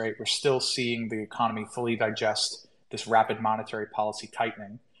next, right? We're still seeing the economy fully digest this rapid monetary policy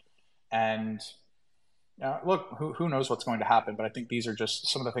tightening. And look, who knows what's going to happen, but I think these are just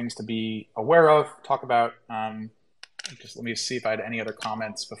some of the things to be aware of, talk about. Just let me see if I had any other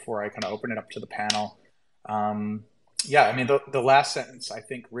comments before I kind of open it up to the panel. Yeah, I mean, the last sentence I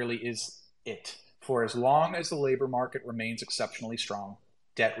think really is it. For as long as the labor market remains exceptionally strong,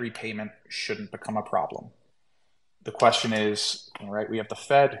 debt repayment shouldn't become a problem. The question is, right, we have the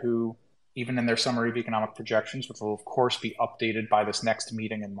Fed who, even in their summary of economic projections, which will of course be updated by this next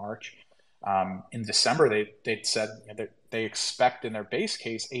meeting in March, in December, they'd said that they expect in their base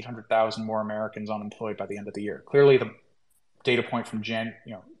case 800,000 more Americans unemployed by the end of the year. Clearly, the data point from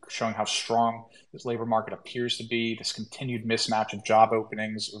showing how strong this labor market appears to be, this continued mismatch of job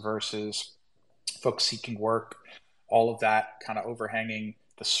openings versus folks seeking work, all of that kind of overhanging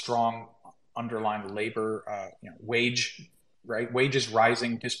the strong underlying labor, wage, right? Wages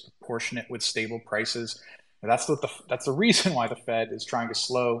rising disproportionate with stable prices. And that's the reason why the Fed is trying to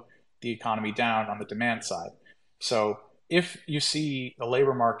slow the economy down on the demand side. So if you see the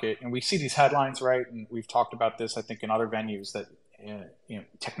labor market, and we see these headlines, right? And we've talked about this, I think, in other venues that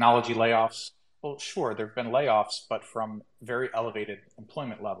technology layoffs. Well, sure, there have been layoffs, but from very elevated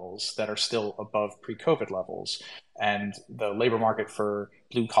employment levels that are still above pre-COVID levels. And the labor market for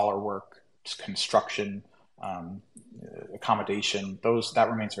blue-collar work, construction, accommodation, that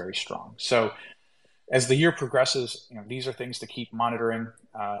remains very strong. So as the year progresses, these are things to keep monitoring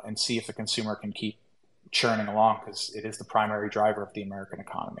and see if the consumer can keep churning along, because it is the primary driver of the American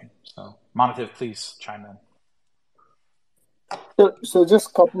economy. So, Monativ, please chime in. So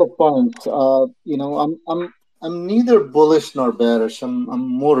just a couple of points. I'm neither bullish nor bearish. I'm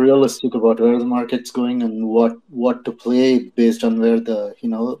more realistic about where the market's going and what to play based on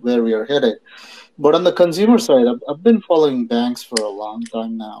where we are headed. But on the consumer side, I've been following banks for a long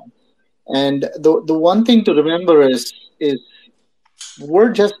time now, and the one thing to remember is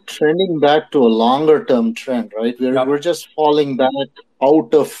we're just trending back to a longer term trend, right? We're just falling back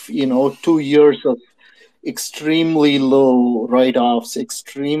out of 2 years of extremely low write-offs,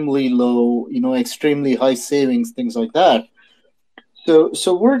 extremely low, extremely high savings, things like that. So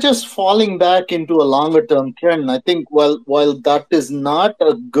we're just falling back into a longer term trend. I think while that is not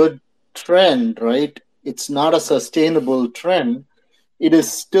a good trend, right? It's not a sustainable trend. It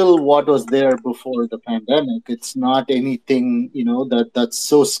is still what was there before the pandemic. It's not anything, that's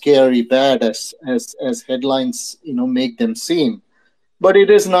so scary bad as headlines, make them seem. But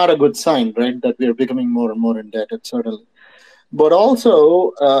it is not a good sign, right, that we are becoming more and more indebted, certainly. But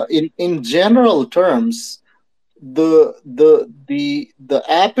also, in general terms, the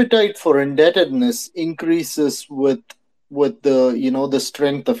appetite for indebtedness increases with the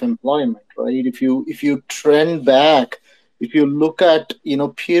strength of employment, right? If you trend back, if you look at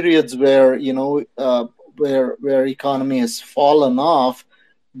periods where where economy has fallen off,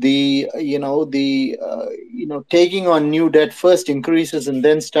 taking on new debt first increases and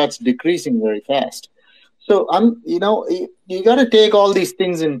then starts decreasing very fast. So you got to take all these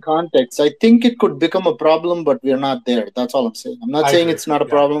things in context. I think it could become a problem, but we're not there. That's all I'm saying. I'm not saying it's not a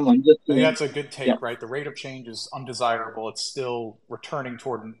problem. I'm just saying, I think that's a good take, right? The rate of change is undesirable. It's still returning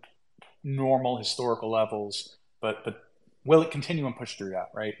toward normal historical levels, but will it continue and push through that,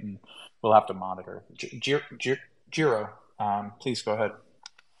 right? And we'll have to monitor. Jiro, please go ahead.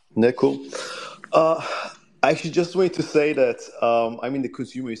 Yeah, cool. I actually just wanted to say that the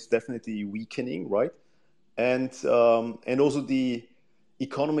consumer is definitely weakening, right? And also the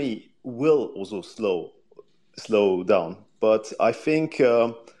economy will also slow down. But I think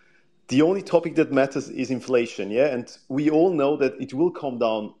the only topic that matters is inflation, yeah. And we all know that it will come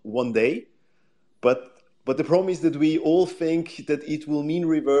down one day, but the problem is that we all think that it will mean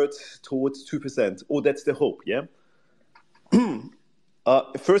revert towards 2%, or that's the hope, yeah.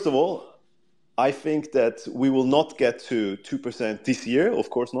 First of all, I think that we will not get to 2% this year, of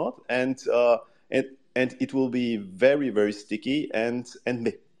course not, and it will be very, very sticky, and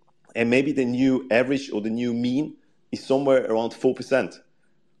maybe the new average or the new mean is somewhere around 4%.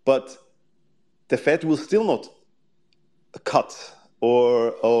 But the Fed will still not cut,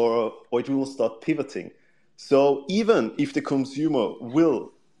 or it will start pivoting. So even if the consumer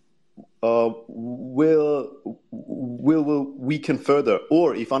will weaken further,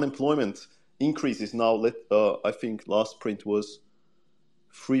 or if unemployment increases now, I think last print was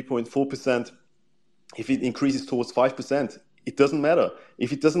 3.4%. If it increases towards 5%, it doesn't matter.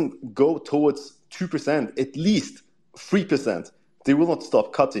 If it doesn't go towards 2%, at least 3%, they will not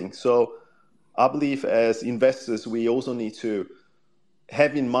stop cutting. So I believe as investors, we also need to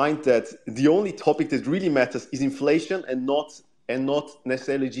have in mind that the only topic that really matters is inflation and not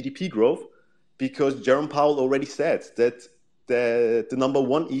necessarily GDP growth, because Jerome Powell already said that the number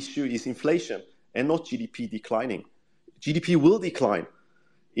one issue is inflation and not GDP declining. GDP will decline.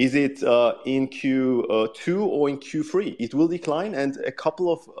 Is it in Q2 or in Q3? It will decline, and a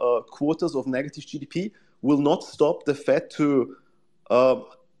couple of quarters of negative GDP will not stop the Fed to...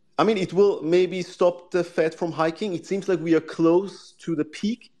 it will maybe stop the Fed from hiking. It seems like we are close to the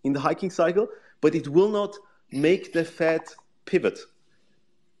peak in the hiking cycle, but it will not make the Fed pivot.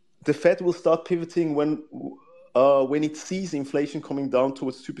 The Fed will start pivoting when it sees inflation coming down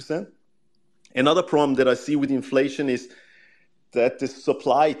towards 2%. Another problem that I see with inflation is that the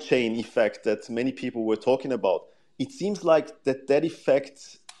supply chain effect that many people were talking about, it seems like that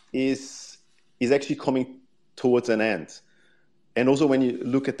effect is actually coming towards an end. And also when you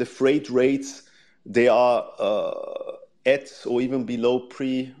look at the freight rates, they are at or even below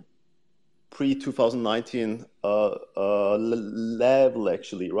pre 2019 level,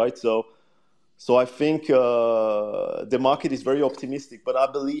 actually, right? So I think the market is very optimistic, but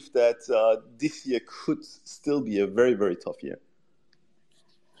I believe that this year could still be a very, very tough year.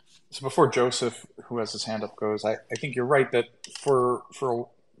 So before Joseph, who has his hand up, goes, I think you're right that for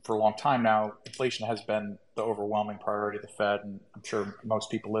a long time now, inflation has been the overwhelming priority of the Fed, and I'm sure most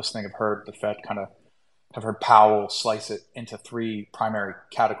people listening have heard the Fed have heard Powell slice it into three primary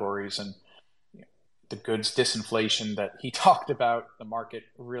categories, and the goods disinflation that he talked about, the market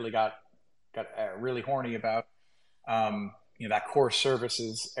really got really horny about. That core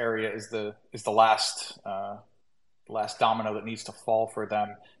services area is the last domino that needs to fall for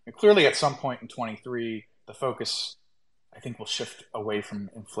them. And clearly, at some point in 23, the focus, I think, will shift away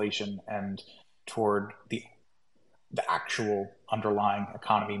from inflation and toward the actual underlying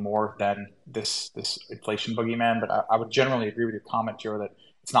economy more than this inflation boogeyman. But I would generally agree with your comment, Joe, that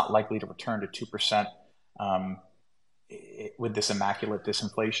it's not likely to return to 2% with this immaculate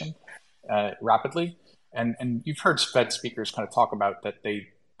disinflation rapidly. And you've heard Fed speakers kind of talk about that they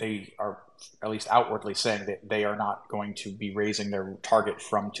are at least outwardly saying that they are not going to be raising their target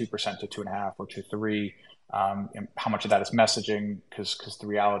from 2% to 2.5% or to 3%. And how much of that is messaging? Because the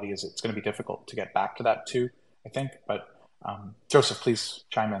reality is it's going to be difficult to get back to that 2%, I think. But Joseph, please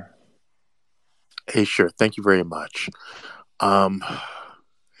chime in. Hey, sure. Thank you very much. I'm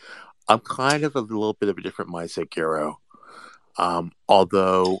kind of a little bit of a different mindset, Garo.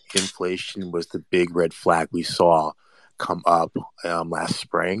 Although inflation was the big red flag we saw come up last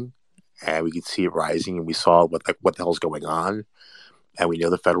spring, and we could see it rising, and we saw what the hell's going on, and we know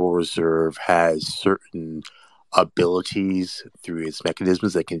the Federal Reserve has certain abilities through its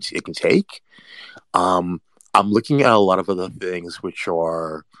mechanisms that it can take. I'm looking at a lot of other things which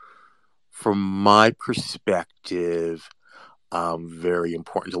are, from my perspective, very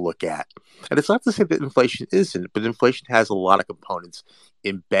important to look at. And it's not to say that inflation isn't, but inflation has a lot of components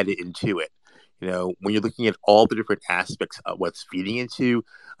embedded into it. When you're looking at all the different aspects of what's feeding into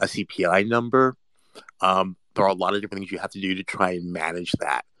a CPI number, there are a lot of different things you have to do to try and manage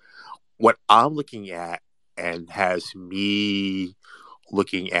that. What I'm looking at, and has me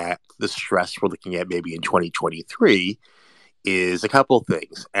looking at the stress we're looking at maybe in 2023, is a couple of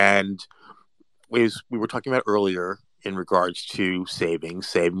things. And we were talking about earlier in regards to savings.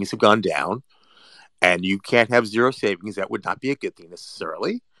 Savings have gone down, and you can't have zero savings. That would not be a good thing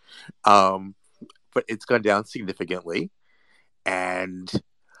necessarily. But it's gone down significantly, and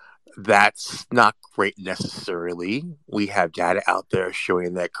that's not great necessarily. We have data out there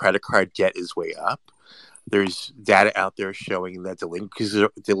showing that credit card debt is way up. There's data out there showing that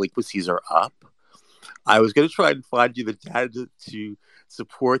delinquencies are up. I was going to try and find you the data to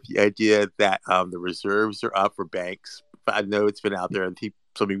support the idea that the reserves are up for banks. But I know it's been out there, and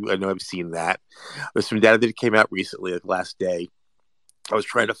some people I know have seen that. There's some data that came out recently, like last day. I was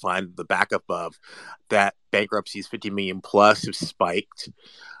trying to find the backup of that bankruptcies 50 million plus have spiked.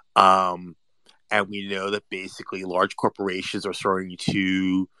 And we know that basically large corporations are starting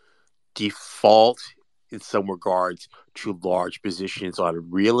to default in some regards to large positions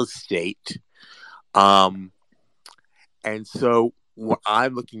on real estate. And so what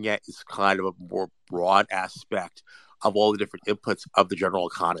I'm looking at is kind of a more broad aspect of all the different inputs of the general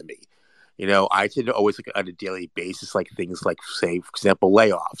economy. I tend to always look at on a daily basis, like things like, say, for example,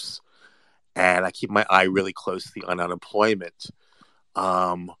 layoffs. And I keep my eye really closely on unemployment.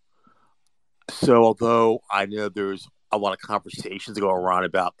 So although I know there's a lot of conversations that go around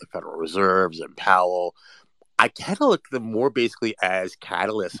about the Federal Reserves and Powell, I kind of look at them more basically as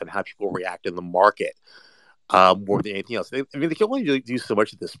catalysts and how people react in the market more than anything else. They can only really do so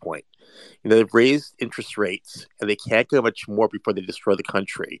much at this point. They've raised interest rates, and they can't go much more before they destroy the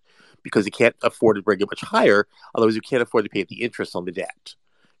country, because they can't afford to bring it much higher. Otherwise, you can't afford to pay the interest on the debt,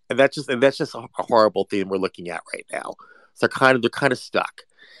 and that's just a horrible thing we're looking at right now. So they're kind of stuck.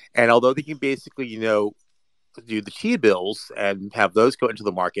 And although they can basically, do the T-bills and have those go into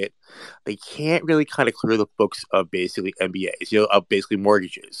the market, they can't really kind of clear the books of basically MBAs, of basically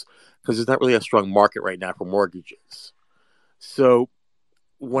mortgages, because there's not really a strong market right now for mortgages. So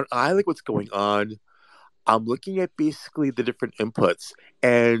when I look what's going on, I'm looking at basically the different inputs,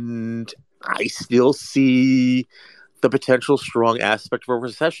 and I still see the potential strong aspect of a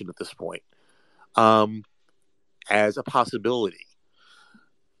recession at this point as a possibility.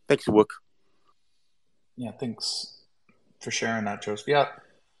 Thanks, Wook. Yeah, thanks for sharing that, Joseph. Yeah,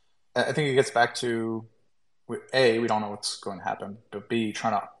 I think it gets back to, A, we don't know what's going to happen, but B,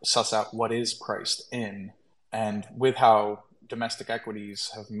 trying to suss out what is priced in. And with how domestic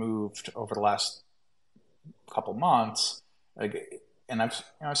equities have moved over the last couple months, and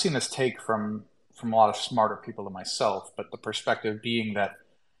I've seen this take from a lot of smarter people than myself, but the perspective being that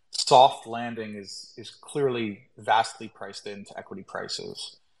soft landing is clearly vastly priced into equity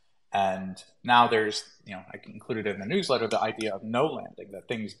prices. And now there's, I included in the newsletter the idea of no landing, that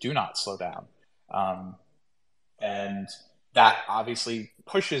things do not slow down. And that obviously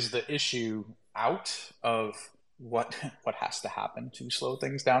pushes the issue out of what has to happen to slow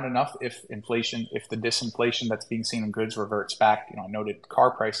things down enough. If the disinflation that's being seen in goods reverts back, I noted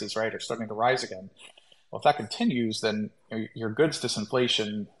car prices, right, are starting to rise again. Well, if that continues, then your goods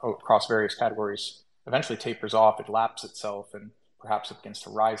disinflation across various categories eventually tapers off, it laps itself, and perhaps it begins to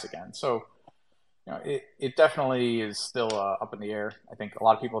rise again. So, it definitely is still up in the air. I think a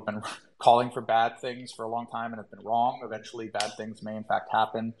lot of people have been calling for bad things for a long time and have been wrong. Eventually, bad things may in fact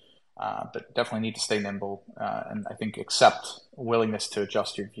happen, but definitely need to stay nimble and I think accept willingness to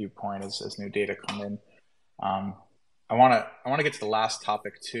adjust your viewpoint as new data come in. I want to get to the last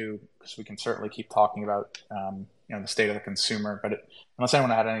topic too, because we can certainly keep talking about the state of the consumer. But unless anyone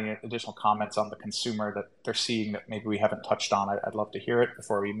had any additional comments on the consumer that they're seeing that maybe we haven't touched on, I'd love to hear it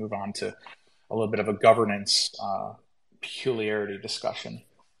before we move on to a little bit of a governance peculiarity discussion.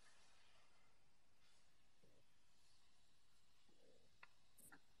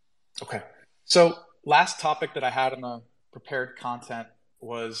 Okay, so last topic that I had in the prepared content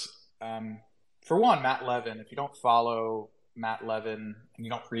was, for one, Matt Levin. If you don't follow Matt Levin and you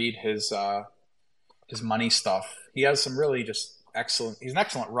don't read his money stuff, he has some really just excellent. He's an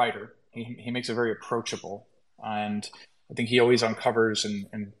excellent writer. He makes it very approachable, and I think he always uncovers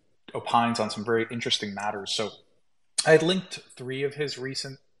and opines on some very interesting matters. So I had linked 3 of his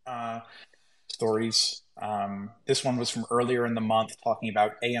recent stories. This one was from earlier in the month, talking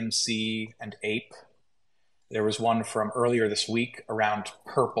about AMC and Ape. There was one from earlier this week around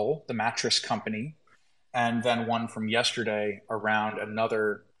Purple, the mattress company, and then one from yesterday around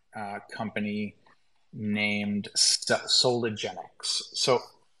another company named Sologenics. So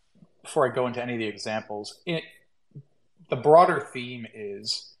before I go into any of the examples, the broader theme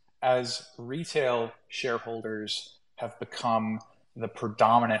is, as retail shareholders have become the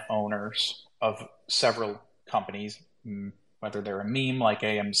predominant owners of several companies, whether they're a meme like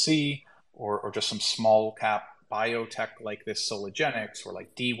AMC or just some small cap biotech like this Sologenics, or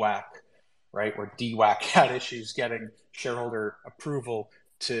like DWAC, right, where DWAC had issues getting shareholder approval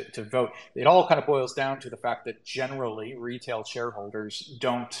to vote. It all kind of boils down to the fact that generally retail shareholders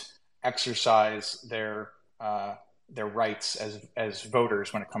don't exercise their rights as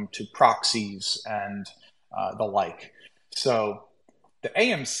voters when it comes to proxies and the like. So the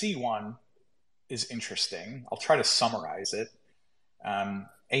AMC one is interesting. I'll try to summarize it.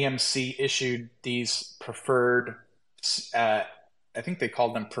 AMC issued these preferred, I think they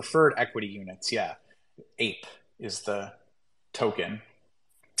called them preferred equity units. Yeah, APE is the token.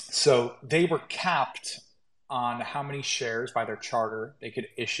 So they were capped on how many shares by their charter they could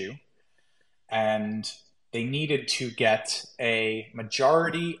issue. And they needed to get a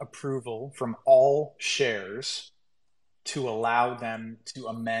majority approval from all shares to allow them to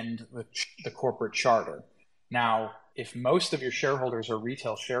amend the corporate charter. Now, if most of your shareholders are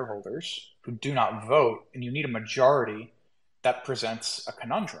retail shareholders who do not vote, and you need a majority, that presents a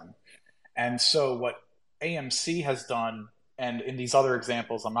conundrum. And so what AMC has done, and in these other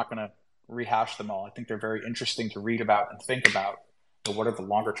examples, I'm not going to rehash them all. I think they're very interesting to read about and think about. So what are the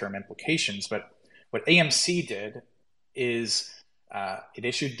longer term implications? But what AMC did is it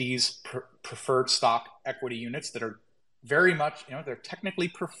issued these preferred stock equity units that are very much, they're technically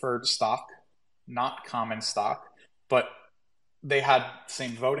preferred stock, not common stock, but they had the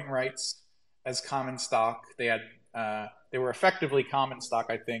same voting rights as common stock. They were effectively common stock,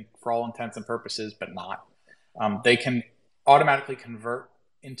 I think, for all intents and purposes, but not. They can automatically convert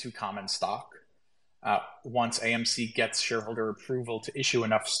into common stock once AMC gets shareholder approval to issue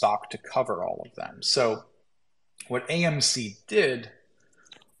enough stock to cover all of them. So what AMC did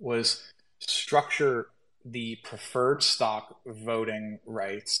was structure the preferred stock voting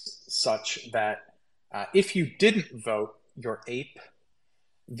rights such that if you didn't vote your APE,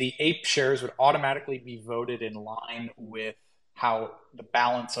 the APE shares would automatically be voted in line with how the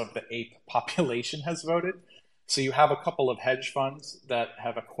balance of the APE population has voted. So you have a couple of hedge funds that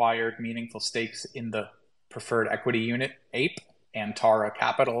have acquired meaningful stakes in the preferred equity unit, APE. Antara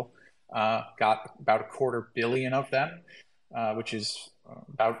Capital got about $250 million of them, which is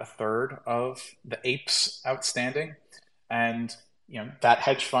about a third of the APE's outstanding. And that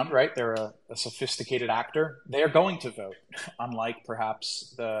hedge fund, right? They're a sophisticated actor. They are going to vote, unlike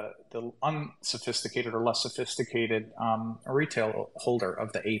perhaps the unsophisticated or less sophisticated retail holder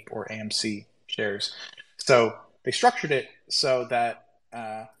of the APE or AMC shares. So they structured it so that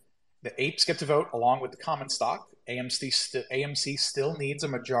the apes get to vote along with the common stock. AMC still needs a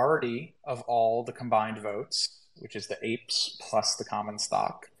majority of all the combined votes, which is the apes plus the common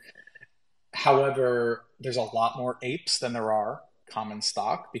stock. However, there's a lot more apes than there are common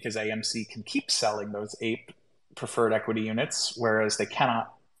stock because AMC can keep selling those ape preferred equity units, whereas they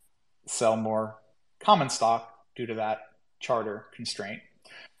cannot sell more common stock due to that charter constraint.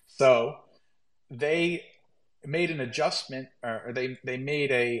 So they made an adjustment, or they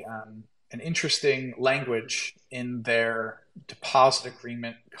made an interesting language in their deposit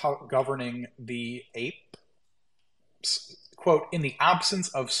agreement governing the ape. Quote, in the absence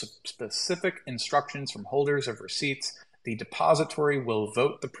of specific instructions from holders of receipts, the depository will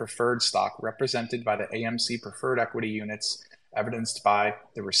vote the preferred stock represented by the AMC preferred equity units, evidenced by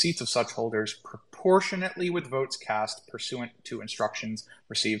the receipts of such holders, proportionately with votes cast pursuant to instructions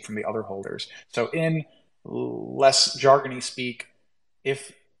received from the other holders. So in less jargony speak,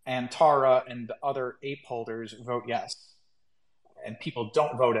 if Antara and the other ape holders vote yes, and people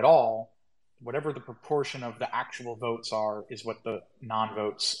don't vote at all, whatever the proportion of the actual votes are is what the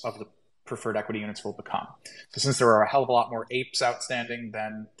non-votes of the preferred equity units will become. So since there are a hell of a lot more apes outstanding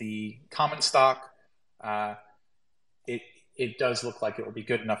than the common stock, it does look like it will be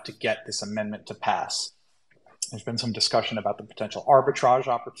good enough to get this amendment to pass. There's been some discussion about the potential arbitrage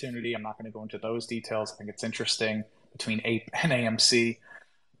opportunity. I'm not going to go into those details. I think it's interesting between APE and AMC,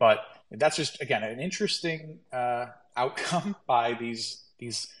 but that's just, again, an interesting outcome by these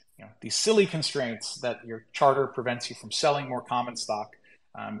silly constraints that your charter prevents you from selling more common stock,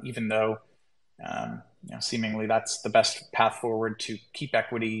 even though seemingly that's the best path forward to keep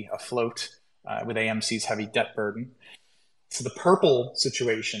equity afloat with AMC's heavy debt burden. So the purple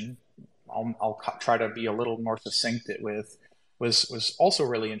situation, I'll try to be a little more succinct with, was also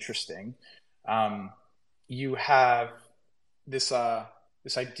really interesting. You have this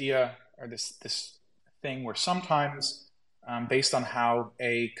idea, or this thing where sometimes, based on how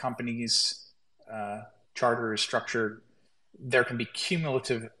a company's charter is structured, there can be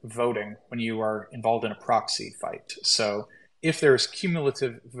cumulative voting when you are involved in a proxy fight. So if there's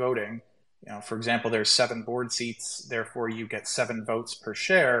cumulative voting, for example, there's 7 board seats, therefore you get 7 votes per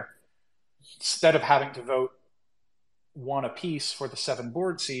share. Instead of having to vote 1 apiece for the 7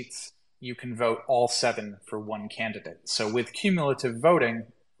 board seats, you can vote all 7 for 1 candidate. So with cumulative voting,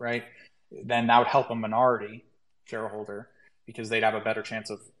 right, then that would help a minority shareholder because they'd have a better chance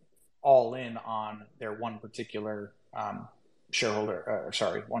of all in on their one particular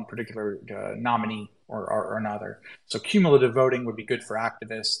one particular nominee or another. So cumulative voting would be good for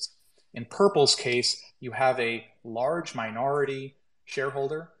activists. In Purple's case, you have a large minority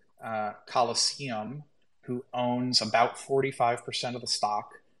shareholder, Coliseum, who owns about 45% of the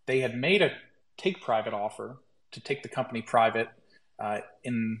stock. They had made a take-private offer to take the company private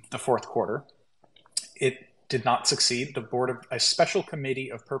in the fourth quarter. It did not succeed. A special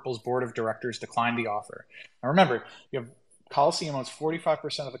committee of Purple's board of directors declined the offer. Now remember, you have Coliseum owns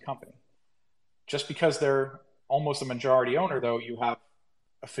 45% of the company. Just because they're almost a majority owner, though, you have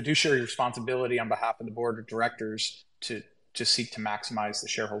a fiduciary responsibility on behalf of the board of directors to seek to maximize the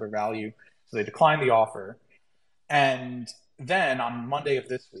shareholder value. So they declined the offer. And then on Monday of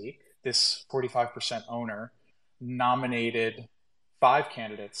this week, this 45% owner nominated 5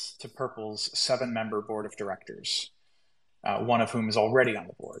 candidates to Purple's 7-member board of directors, one of whom is already on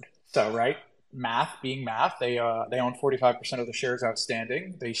the board. So, right, math being math, they own 45% of the shares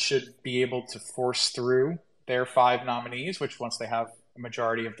outstanding. They should be able to force through their 5 nominees, which once they have a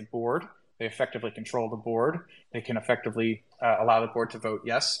majority of the board, they effectively control the board. They can effectively allow the board to vote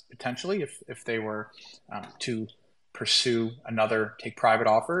yes, potentially, if they were to pursue another take-private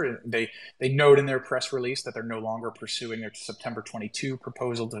offer. They note in their press release that they're no longer pursuing their September 22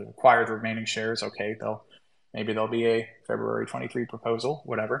 proposal to acquire the remaining shares. Okay, maybe there'll be a February 23 proposal,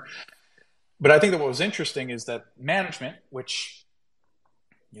 whatever. But I think that what was interesting is that management, which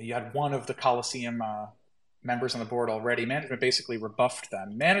you had one of the Coliseum members on the board already, management basically rebuffed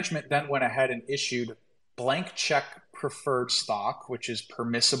them. Management then went ahead and issued blank check preferred stock, which is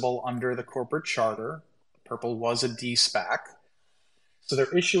permissible under the corporate charter. Purple was a D-SPAC. So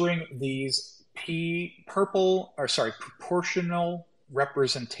they're issuing these proportional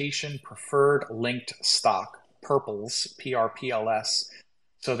representation preferred linked stock, Purples, PRPLS,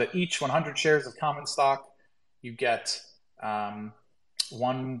 so that each 100 shares of common stock, you get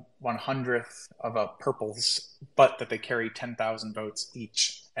 1/100th of a Purples, but that they carry 10,000 votes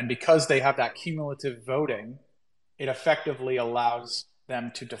each. And because they have that cumulative voting, it effectively allows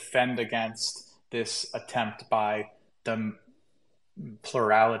them to defend against this attempt by the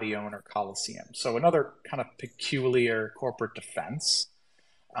plurality owner Coliseum. So another kind of peculiar corporate defense.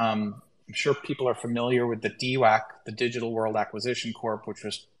 I'm sure people are familiar with the DWAC, the Digital World Acquisition Corp, which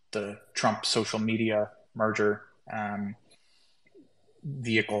was the Trump social media merger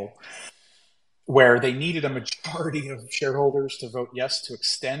vehicle, where they needed a majority of shareholders to vote yes to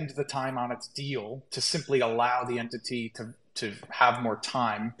extend the time on its deal to simply allow the entity to have more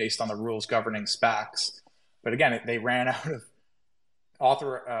time based on the rules governing SPACs. But again, they ran out of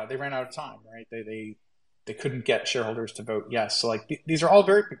time, right? They couldn't get shareholders to vote yes. So like these are all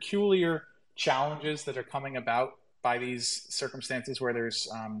very peculiar challenges that are coming about by these circumstances where there's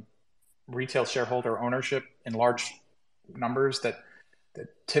retail shareholder ownership in large numbers that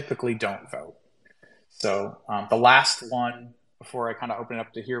typically don't vote. So the last one, before I kind of open it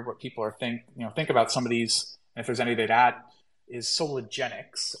up to hear what people are think about some of these, and if there's any they'd add, is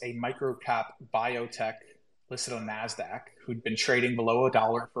Sologenics, a microcap biotech listed on NASDAQ, who'd been trading below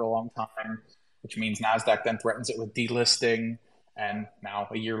 $1 for a long time, which means NASDAQ then threatens it with delisting. And now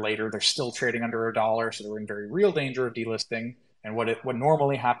a year later, they're still trading under $1, so they're in very real danger of delisting. And what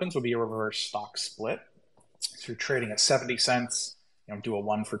normally happens would be a reverse stock split. So you're trading at 70 cents, do a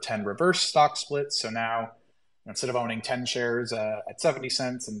 1-for-10 reverse stock split. So now instead of owning 10 shares at 70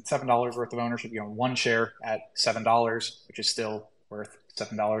 cents and $7 worth of ownership, you own one share at $7, which is still worth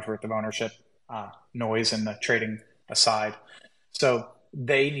 $7 worth of ownership, noise in the trading aside. So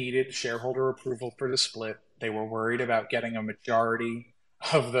they needed shareholder approval for the split. They were worried about getting a majority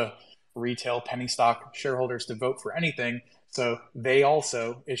of the retail penny stock shareholders to vote for anything. So they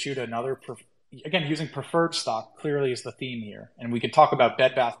also issued another, again, using preferred stock clearly is the theme here. And we could talk about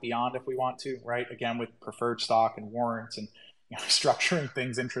Bed Bath Beyond if we want to, right? Again, with preferred stock and warrants and structuring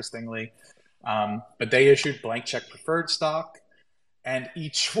things interestingly. But they issued blank check preferred stock, and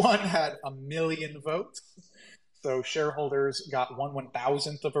each one had 1 million votes. So shareholders got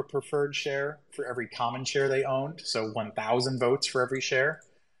 1/1000th of a preferred share for every common share they owned. So 1,000 votes for every share.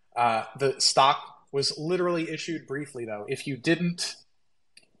 The stock was literally issued briefly, though. If you didn't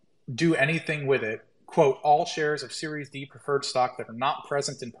do anything with it, quote, all shares of Series D preferred stock that are not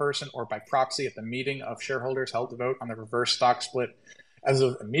present in person or by proxy at the meeting of shareholders held to vote on the reverse stock split as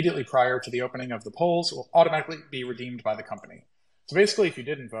of immediately prior to the opening of the polls will automatically be redeemed by the company. So basically, if you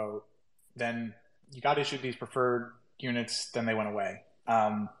didn't vote, then you got issued these preferred units, then they went away.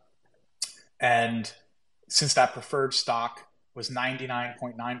 And since that preferred stock was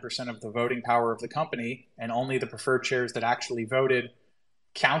 99.9% of the voting power of the company, and only the preferred shares that actually voted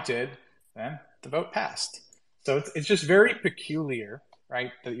counted, then the vote passed. So it's just very peculiar,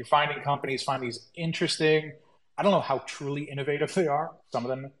 right? That you're finding companies find these interesting, I don't know how truly innovative they are, some of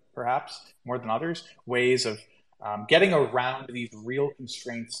them perhaps more than others, ways of getting around these real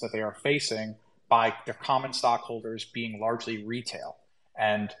constraints that they are facing by their common stockholders being largely retail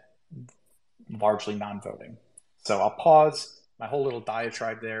and largely non-voting. So I'll pause my whole little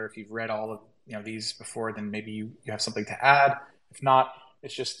diatribe there. If you've read all of these before, then maybe you have something to add. If not,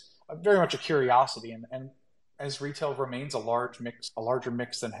 it's just very much a curiosity. And as retail remains a larger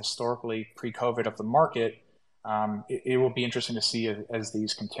mix than historically pre-COVID of the market, it will be interesting to see as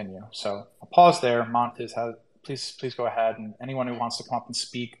these continue. So I'll pause there. Montes, please go ahead. And anyone who wants to come up and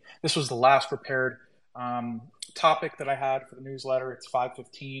speak. This was the last prepared topic that I had for the newsletter. It's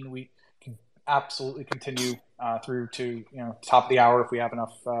 5:15. We can absolutely continue through to top of the hour if we have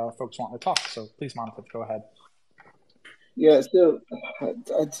enough folks wanting to talk. So please, Montes, go ahead. Yeah, so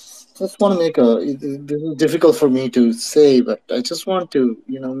I just want to make this is difficult for me to say, but I just want to,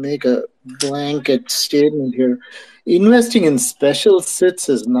 make a blanket statement here. Investing in special sits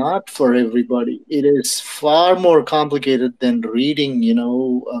is not for everybody. It is far more complicated than reading,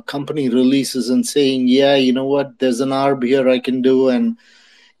 company releases and saying, yeah, you know what, there's an ARB here I can do, and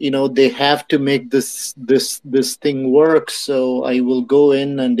they have to make this thing work. So I will go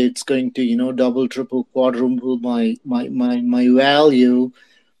in and it's going to, double, triple, quadruple my value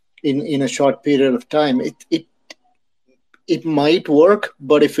in a short period of time. It might work,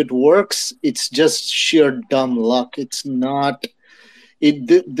 but if it works, it's just sheer dumb luck. It's not.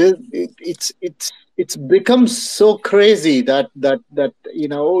 It's become so crazy that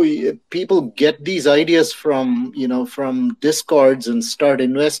people get these ideas from discords and start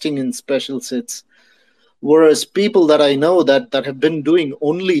investing in special sits, whereas people that I know that have been doing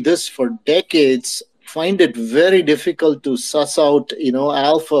only this for decades find it very difficult to suss out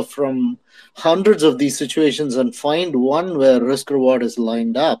alpha from hundreds of these situations and find one where risk reward is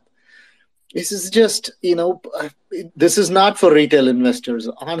lined up. This is just, this is not for retail investors.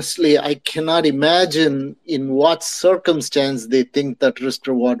 Honestly, I cannot imagine in what circumstance they think that risk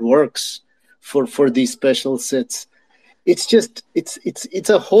reward works for these special sits. it's just it's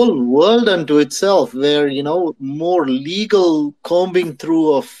a whole world unto itself where, you know, more legal combing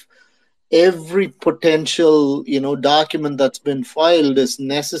through of every potential, you know, document that's been filed is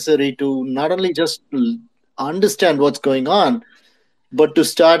necessary to not only just understand what's going on, but to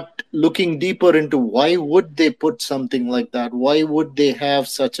start looking deeper into why would they put something like that, why would they have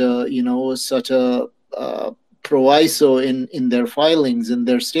such a, you know, such a proviso in their filings, in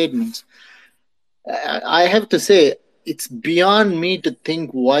their statements. I have to say, it's beyond me to think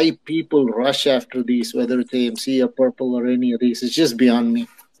why people rush after these, whether it's AMC or Purple or any of these. It's just beyond me.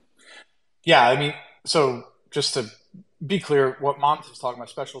 Yeah, I mean, so just to be clear, what Mont is talking about,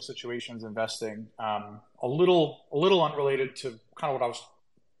 special situations investing, a little unrelated to kind of what I was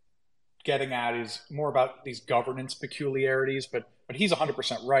getting at is more about these governance peculiarities, but he's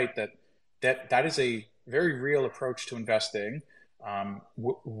 100% right that is a very real approach to investing.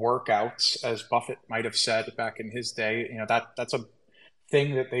 Workouts, as Buffett might have said back in his day, you know, that's a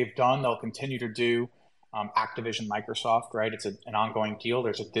thing that they've done. They'll continue to do. Activision, Microsoft, right? It's an ongoing deal.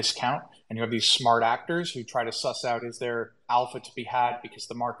 There's a discount, and you have these smart actors who try to suss out, is there alpha to be had because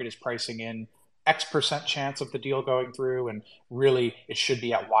the market is pricing in X% chance of the deal going through, and really it should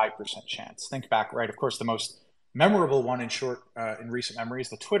be at Y% chance. Think back, right? Of course, the most memorable one in recent memory is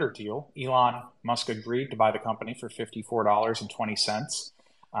the Twitter deal. Elon Musk agreed to buy the company for $54.20.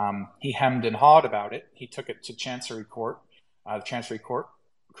 He hemmed and hawed about it. He took it to Chancery Court. The Chancery Court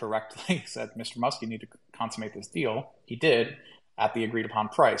correctly said, Mr. Musk, you need to consummate this deal. He did at the agreed upon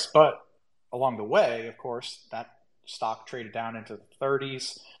price. But along the way, of course, that stock traded down into the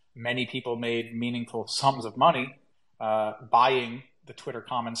 30s. Many people made meaningful sums of money buying the Twitter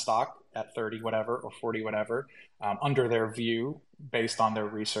common stock at 30 whatever or 40 whatever, under their view, based on their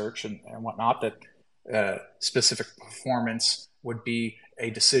research and whatnot, that specific performance would be a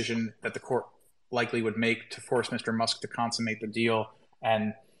decision that the court likely would make to force Mr. Musk to consummate the deal.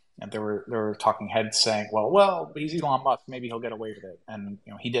 And there were talking heads saying, well, he's Elon Musk, maybe he'll get away with it, and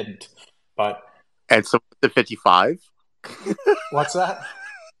you know he didn't. But and some at 55. What's that?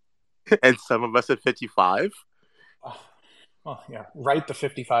 And some of us at 55. Well, yeah, write the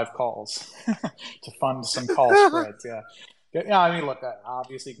 55 calls to fund some call spreads. Yeah. I mean, look,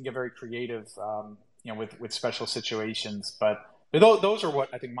 obviously you can get very creative, you know, with special situations, but those are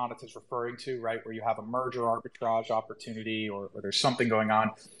what I think Monat is referring to, right? Where you have a merger arbitrage opportunity, or there's something going on.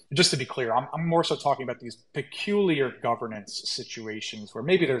 Just to be clear, I'm more so talking about these peculiar governance situations where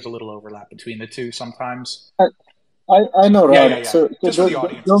maybe there's a little overlap between the two sometimes. I know, Rod. Yeah. So just for the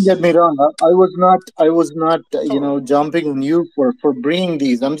audience. Don't get me wrong. I was not Totally. you know, jumping on you for bringing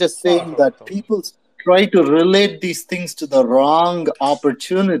these. I'm just saying that Totally. people try to relate these things to the wrong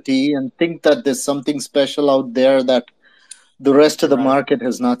opportunity and think that there's something special out there that the rest of the market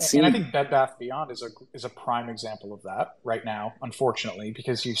has not seen. And I think Bed Bath Beyond is a prime example of that right now, unfortunately,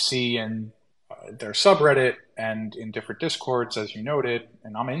 because you see in their subreddit and in different discords, as you noted,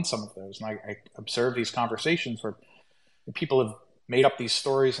 and I'm in some of those, and I observe these conversations where people have made up these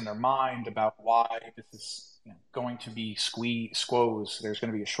stories in their mind about why this is, you know, going to be squoze. There's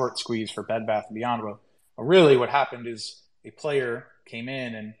going to be a short squeeze for Bed Bath Beyond. Well, really what happened is a player came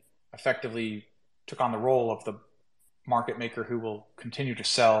in and effectively took on the role of the market maker who will continue to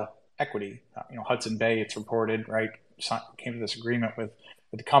sell equity. You know, Hudson Bay, it's reported, right, came to this agreement with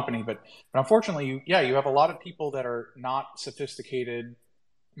the company. But unfortunately, you have a lot of people that are not sophisticated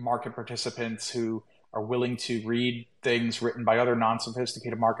market participants who are willing to read things written by other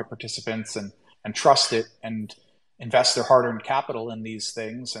non-sophisticated market participants and trust it and invest their hard-earned capital in these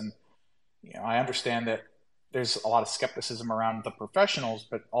things. And you know, I understand that there's a lot of skepticism around the professionals,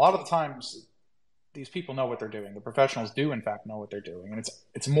 but a lot of the times these people know what they're doing. The professionals do, in fact, know what they're doing. And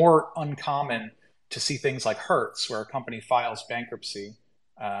it's more uncommon to see things like Hertz, where a company files bankruptcy,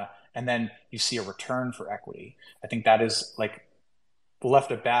 and then you see a return for equity. I think that is like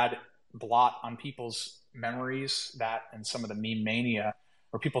left a bad blot on people's memories, that and some of the meme mania,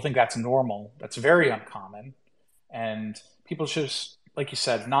 where people think that's normal. That's very uncommon. And people should just, like you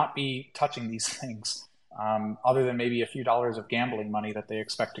said, not be touching these things, other than maybe a few dollars of gambling money that they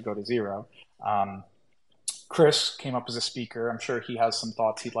expect to go to zero. Chris came up as a speaker. I'm sure he has some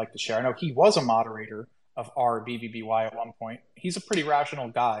thoughts he'd like to share. I know he was a moderator of our BBBY at one point. He's a pretty rational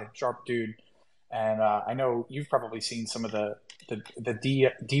guy, sharp dude. And I know you've probably seen some of the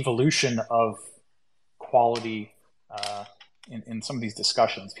devolution of quality in some of these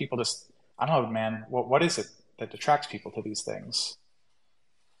discussions. People just, I don't know, man, what is it that attracts people to these things?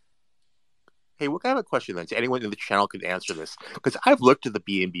 Hey, what kind of a question then? Anyone in the channel could answer this, because I've looked at the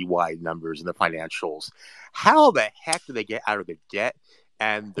BNBY numbers and the financials. How the heck do they get out of their debt?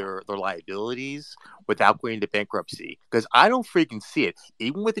 and their liabilities without going into bankruptcy? Because I don't freaking see it.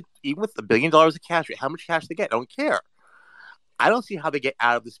 Even with $1 billion of cash, how much cash they get, I don't care. I don't see how they get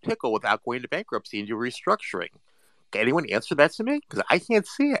out of this pickle without going into bankruptcy and do restructuring. Can anyone answer that to me? Because I can't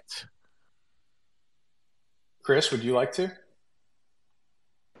see it. Chris, would you like to?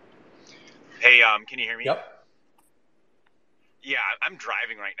 Hey, can you hear me? Yep. Yeah, I'm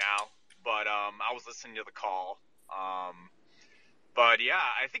driving right now, but I was listening to the call. But yeah,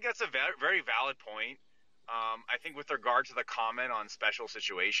 I think that's a very valid point. I think with regard to the comment on special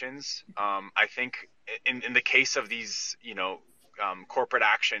situations, I think in the case of these, corporate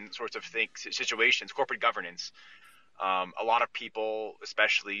action sorts of things, situations, corporate governance, a lot of people,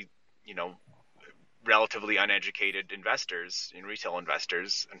 especially, relatively uneducated investors and retail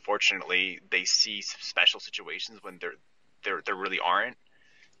investors, unfortunately, they see special situations when there really aren't,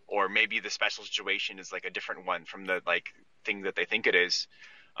 or maybe the special situation is like a different one from the thing that they think it is.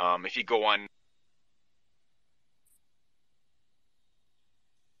 If you go on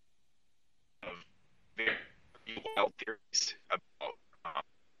very wild theories about,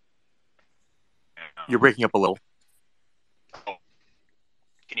 You're breaking up a little. oh,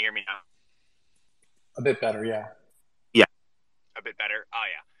 can you hear me now? A bit better, yeah. Yeah. A bit better. Oh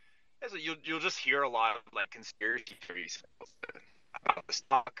yeah. So you'll just hear a lot of conspiracy theories about the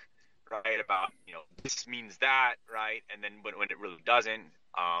stock, right? About this means that, right? And then when it really doesn't,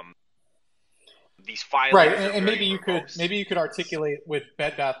 these filings Right, are and very maybe you could articulate with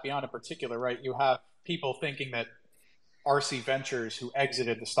Bed Bath Beyond in particular, right? You have people thinking that RC Ventures, who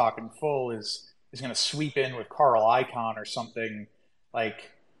exited the stock in full, is going to sweep in with Carl Icahn or something.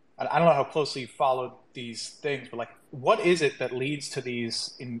 Like, I don't know how closely you followed these things, but what is it that leads to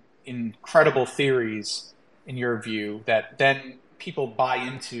these incredible theories, in your view, that then people buy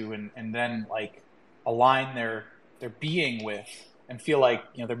into and then align their being with and feel like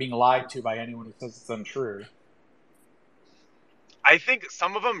they're being lied to by anyone who says it's untrue? I think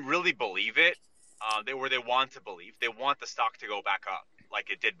some of them really believe it. They want to believe. They want the stock to go back up like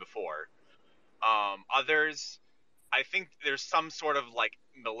it did before. Others, I think there's some sort of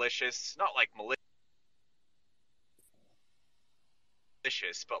malicious, not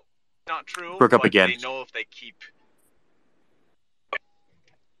malicious, but not true. Broke up But again. they know if they keep.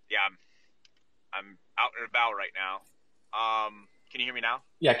 Yeah, I'm out and about right now. Can you hear me now?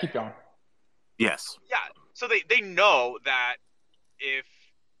 Yeah, keep going. Yes. Yeah. So they know that if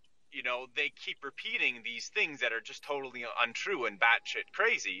they keep repeating these things that are just totally untrue and batshit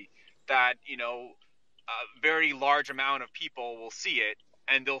crazy, that a very large amount of people will see it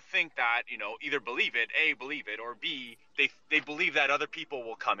and they'll think that either believe it, or B, they believe that other people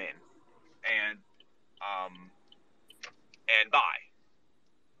will come in and buy.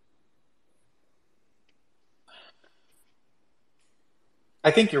 I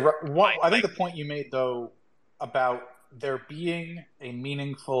think you're right. I think the point you made, though, about there being a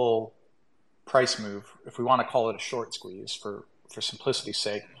meaningful price move, if we want to call it a short squeeze for simplicity's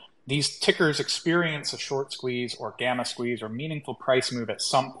sake, these tickers experience a short squeeze or gamma squeeze or meaningful price move at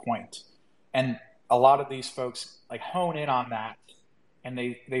some point. And a lot of these folks hone in on that, and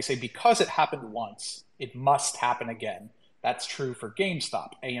they say because it happened once, it must happen again. That's true for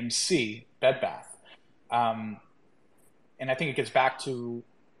GameStop, AMC, Bed Bath. And I think it gets back to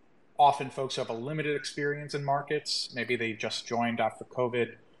often folks who have a limited experience in markets. Maybe they just joined after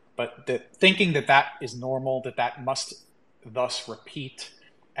COVID, but thinking that is normal, that must thus repeat.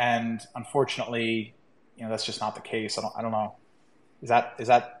 And unfortunately, that's just not the case. I don't know. Is that,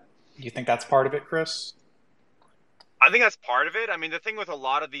 do you think that's part of it, Chris? I think that's part of it. I mean, the thing with a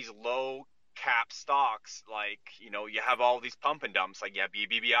lot of these low cap stocks, you have all these pump and dumps,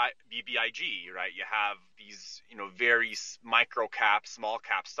 BBIG, right? You have these, very micro cap, small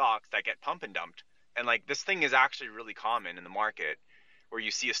cap stocks that get pump and dumped. And this thing is actually really common in the market, where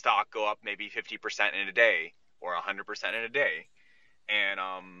you see a stock go up maybe 50% in a day or 100% in a day. And,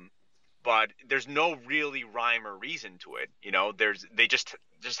 but there's no really rhyme or reason to it. They just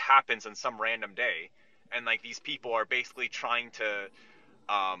happens on some random day. And these people are basically trying to,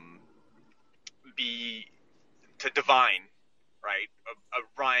 divine, right, a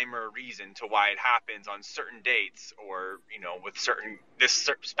rhyme or a reason to why it happens on certain dates, or with this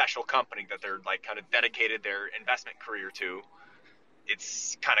special company that they're kind of dedicated their investment career to.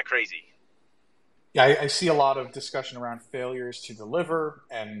 It's kind of crazy. Yeah, I see a lot of discussion around failures to deliver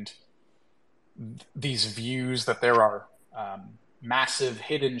and these views that there are massive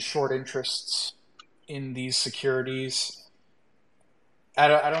hidden short interests in these securities. I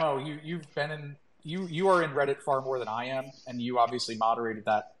don't know. You've been in. You are in Reddit far more than I am, and you obviously moderated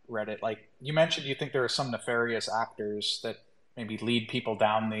that Reddit. You mentioned, you think there are some nefarious actors that maybe lead people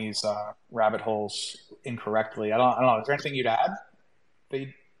down these rabbit holes incorrectly. I don't know. Is there anything you'd add?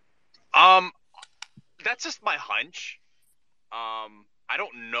 That's just my hunch. I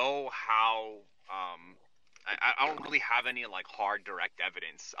don't know how. I don't really have any like hard direct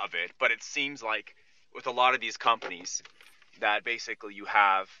evidence of it, but it seems like with a lot of these companies that basically you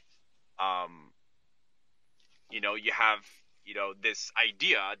have, this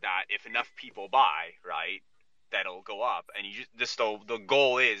idea that if enough people buy, right, that it'll go up, and the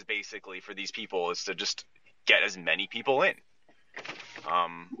goal is basically for these people is to just get as many people in.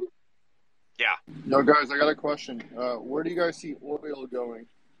 Yeah. No, guys, I got a question. Where do you guys see oil going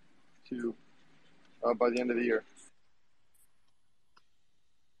to by the end of the year?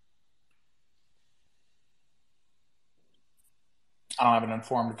 I don't have an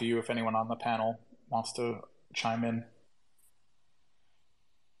informed view. If anyone on the panel wants to chime in.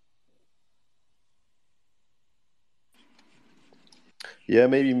 Yeah,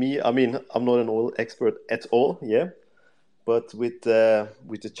 maybe me. I mean, I'm not an oil expert at all. Yeah, but with the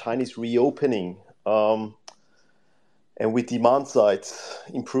Chinese reopening and with demand side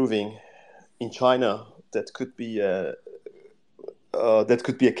improving in China, that could be a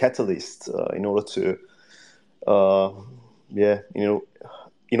catalyst in order to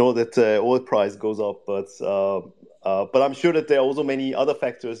that oil price goes up. But I'm sure that there are also many other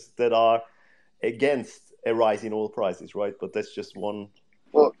factors that are against a rise in oil prices, right? But that's just one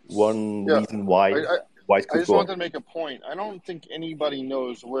reason why it I could just go wanted up. to make a point. I don't think anybody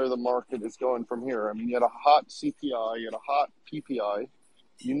knows where the market is going from here. I mean, you had a hot CPI, you had a hot PPI.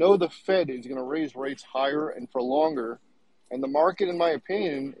 You know the Fed is going to raise rates higher and for longer. And the market, in my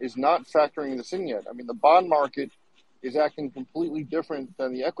opinion, is not factoring this in yet. I mean, the bond market is acting completely different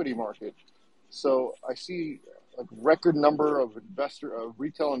than the equity market. So I see a record number of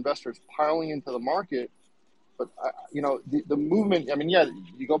retail investors piling into the market. But, the movement, I mean, yeah,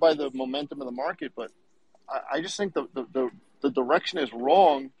 you go by the momentum of the market, but I just think the direction is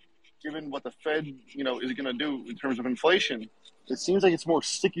wrong given what the Fed, is going to do in terms of inflation. It seems like it's more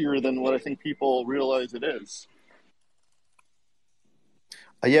stickier than what I think people realize it is.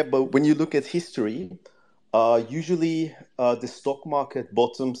 Yeah, but when you look at history, usually the stock market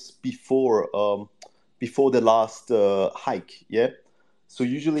bottoms before the last hike. Yeah, so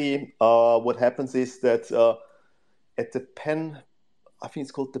usually what happens is that at the I think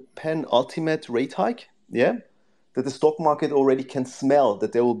it's called the penultimate rate hike. Yeah, that the stock market already can smell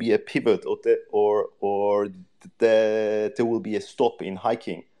that there will be a pivot or that there will be a stop in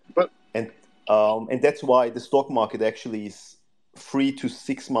hiking. But and that's why the stock market actually is 3 to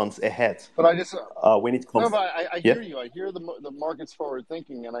 6 months ahead. But I just when it comes. no, but I hear you. I hear the market's forward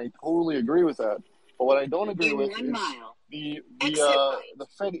thinking, and I totally agree with that. But what I don't agree with is the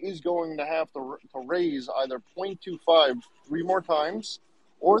Fed is going to have to raise either 0.25 three more times,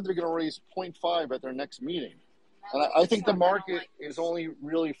 or they're going to raise 0.5 at their next meeting. And I think the market is only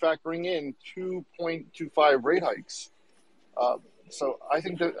really factoring in 2.25 rate hikes. So I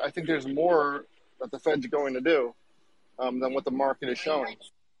think there's more that the Fed's going to do than what the market is showing.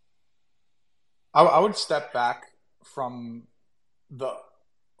 I would step back from the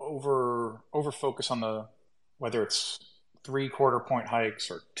over focus on the whether it's 3/4 point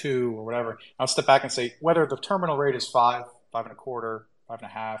hikes or 2 or whatever. I'll step back and say whether the terminal rate is 5, 5.25,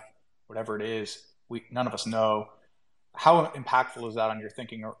 5.5, whatever it is. None of us know. How impactful is that on your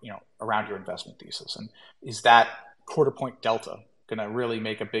thinking, around your investment thesis, and is that 1/4 point delta going to really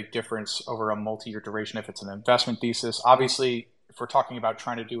make a big difference over a multi-year duration if it's an investment thesis? Obviously, if we're talking about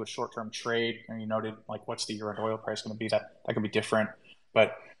trying to do a short-term trade, and you noted like what's the year-end oil price going to be, that could be different.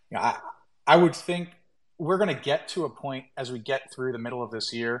 But I would think we're going to get to a point as we get through the middle of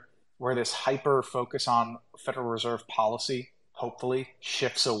this year where this hyper focus on Federal Reserve policy hopefully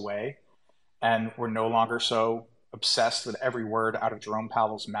shifts away, and we're no longer so obsessed with every word out of Jerome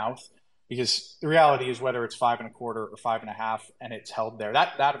Powell's mouth. Because the reality is whether it's 5.25 or 5.5 and it's held there,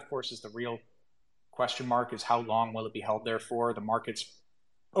 that of course is the real question mark, is how long will it be held there for? The market's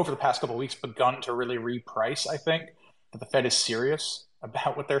over the past couple of weeks begun to really reprice, I think, that the Fed is serious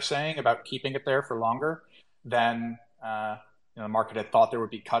about what they're saying about keeping it there for longer than the market had thought there would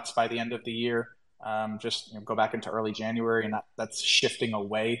be cuts by the end of the year. Just go back into early January, and that's shifting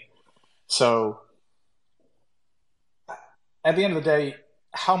away. So at the end of the day,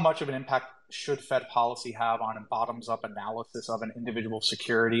 how much of an impact should Fed policy have on a bottoms-up analysis of an individual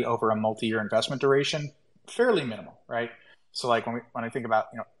security over a multi-year investment duration? Fairly minimal, right? So like when I think about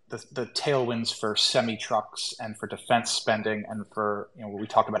the tailwinds for semi-trucks and for defense spending and for we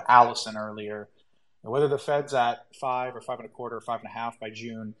talked about ALSN earlier, whether the Fed's at 5 or 5.25 or 5.5 by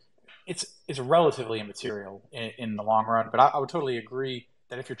June, it's relatively immaterial in the long run. But I would totally agree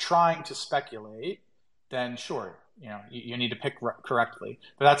that if you're trying to speculate, then sure, you need to pick correctly.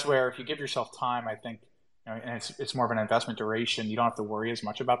 But that's where if you give yourself time, I think, and it's more of an investment duration, you don't have to worry as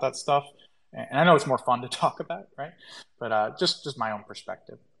much about that stuff. And I know it's more fun to talk about, right? But just my own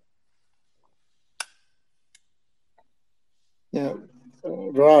perspective. Yeah,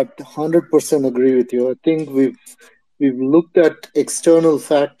 Rod, 100% agree with you. I think we've looked at external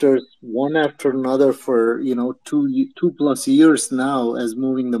factors one after another for 2+ years now as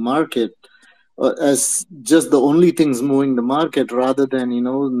moving the market, as just the only things moving the market rather than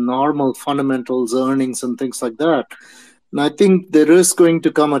normal fundamentals, earnings, and things like that. And I think there is going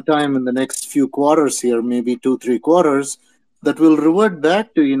to come a time in the next few quarters here, maybe 2-3 quarters, that will revert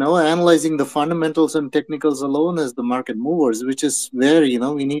back to analyzing the fundamentals and technicals alone as the market movers, which is where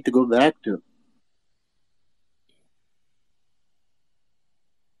we need to go back to.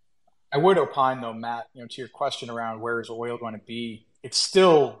 I would opine, though, Matt, to your question around where is oil going to be, it's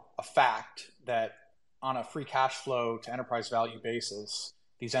still a fact that on a free cash flow to enterprise value basis,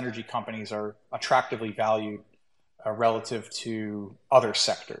 these energy companies are attractively valued relative to other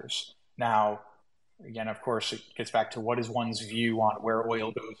sectors. Now, again, of course, it gets back to what is one's view on where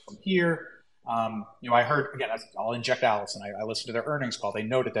oil goes from here. I heard, again, I'll inject ALSN. I listened to their earnings call. They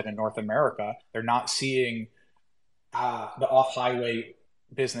noted that in North America, they're not seeing the off-highway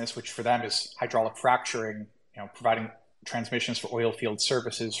business, which for them is hydraulic fracturing, providing transmissions for oil field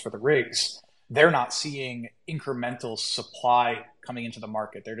services for the rigs. They're not seeing incremental supply coming into the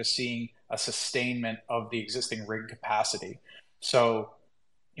market. They're just seeing a sustainment of the existing rig capacity. So,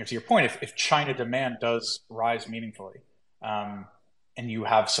 to your point, if China demand does rise meaningfully, and you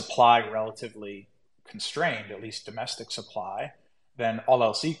have supply relatively constrained, at least domestic supply, then all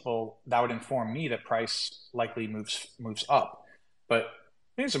else equal, that would inform me that price likely moves up. But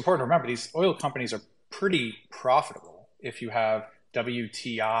I think it's important to remember these oil companies are pretty profitable if you have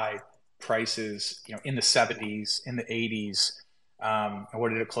WTI prices, in the 70s, in the 80s. What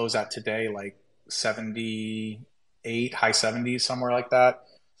did it close at today? Like 78, high 70s, somewhere like that.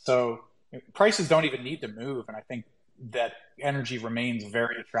 So prices don't even need to move, and I think that energy remains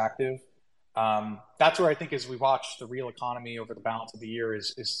very attractive. That's where I think as we watch the real economy over the balance of the year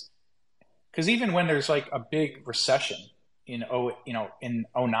is because even when there's like a big recession in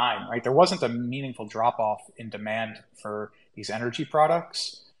 09, right, there wasn't a meaningful drop off in demand for these energy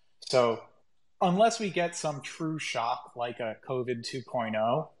products. So unless we get some true shock like a COVID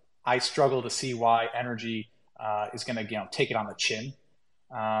 2.0, I struggle to see why energy is going to take it on the chin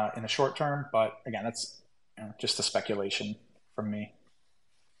in the short term. But again, that's just a speculation from me.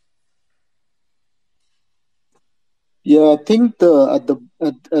 Yeah, I think at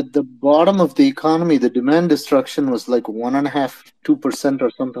the bottom of the economy, the demand destruction was like 1.5-2%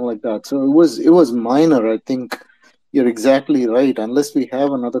 or something like that. So it was minor. I think you're exactly right. Unless we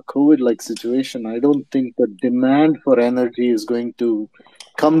have another COVID-like situation, I don't think the demand for energy is going to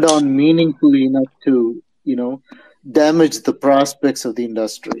come down meaningfully enough to damage the prospects of the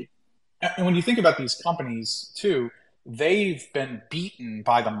industry. And when you think about these companies too, they've been beaten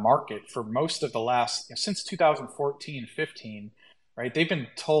by the market for most of the last, since 2014, 15, right? They've been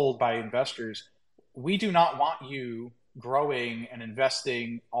told by investors, we do not want you growing and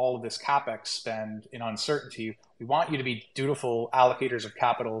investing all of this CapEx spend in uncertainty. We want you to be dutiful allocators of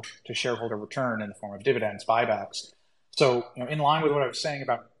capital to shareholder return in the form of dividends, buybacks. So, in line with what I was saying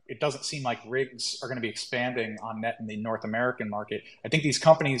about it doesn't seem like rigs are going to be expanding on net in the North American market. I think these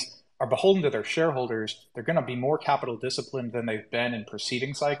companies are beholden to their shareholders. They're going to be more capital disciplined than they've been in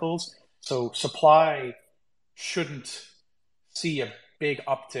preceding cycles. So supply shouldn't see a big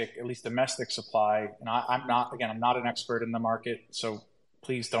uptick, at least domestic supply. And I'm not an expert in the market, so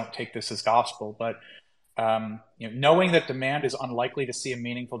please don't take this as gospel. But knowing that demand is unlikely to see a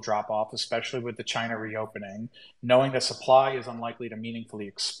meaningful drop off, especially with the China reopening, knowing that supply is unlikely to meaningfully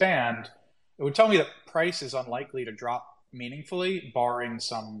expand, it would tell me that price is unlikely to drop meaningfully, barring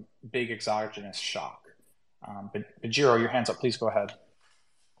some big exogenous shock. But Jiro, your hand's up. Please go ahead.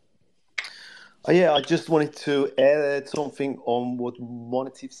 Yeah, I just wanted to add something on what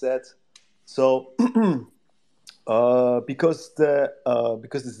Monetiv said. So, because the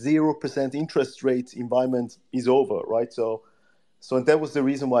 0% interest rate environment is over, right? So and that was the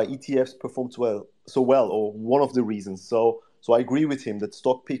reason why ETFs performed so well, or one of the reasons. So I agree with him that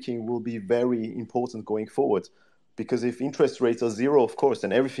stock picking will be very important going forward. Because if interest rates are zero, of course,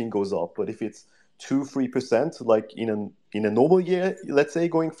 then everything goes up. But if it's 2-3%, like in a normal year, let's say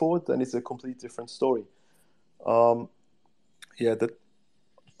going forward, then it's a completely different story. That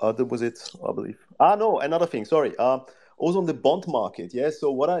was it, I believe. No, another thing. Sorry. also on the bond market. Yeah.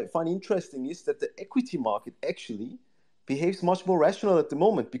 So what I find interesting is that the equity market actually behaves much more rational at the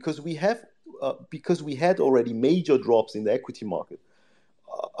moment because we had already major drops in the equity market.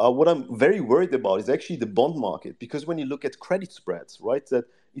 What I'm very worried about is actually the bond market, because when you look at credit spreads, right, that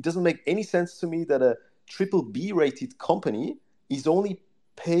it doesn't make any sense to me that a triple B rated company is only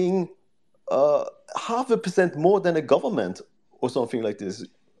paying 0.5% more than a government or something like this.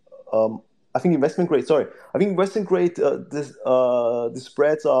 I think investment grade. Sorry, I think investment grade. The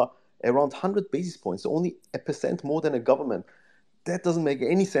spreads are around 100 basis points, so only 1% more than a government. That doesn't make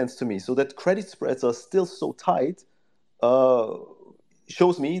any sense to me. So that credit spreads are still so tight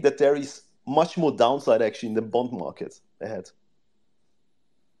shows me that there is much more downside actually in the bond market ahead.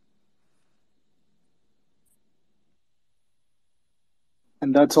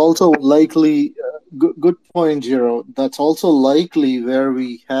 And that's also likely, good point, Jiro. That's also likely where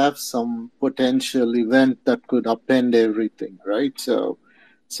we have some potential event that could upend everything, right? So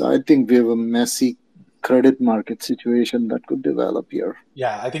I think we have a messy credit market situation that could develop here.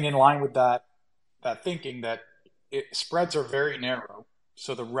 Yeah, I think in line with that thinking that spreads are very narrow.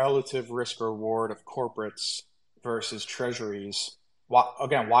 So the relative risk reward of corporates versus treasuries,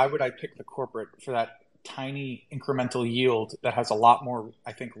 why would I pick the corporate for that tiny incremental yield that has a lot more,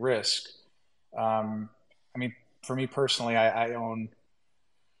 I think, risk? I mean, for me personally, I own,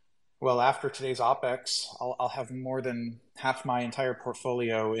 well, after today's OPEX, I'll have more than half my entire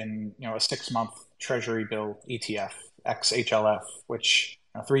portfolio in, a 6-month treasury bill ETF, XHLF, which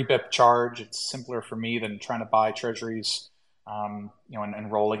 3 BIP charge. It's simpler for me than trying to buy treasuries,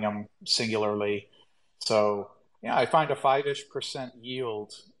 and rolling them singularly. So yeah, I find a 5-ish%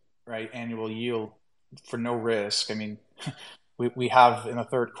 yield, right, annual yield for no risk. I mean, we have in the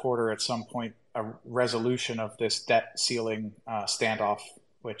third quarter at some point a resolution of this debt ceiling standoff,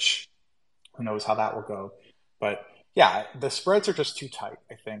 which who knows how that will go. But yeah, the spreads are just too tight,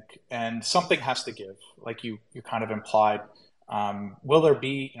 I think, and something has to give, like you kind of implied. Will there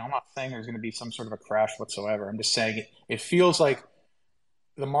be, I'm not saying there's going to be some sort of a crash whatsoever. I'm just saying it feels like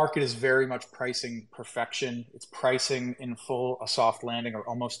the market is very much pricing perfection. It's pricing in full a soft landing or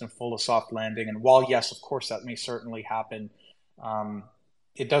almost in full a soft landing. And while, yes, of course, that may certainly happen,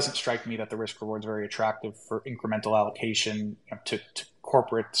 it doesn't strike me that the risk reward is very attractive for incremental allocation to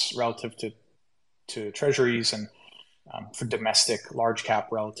corporates relative to treasuries, and for domestic large cap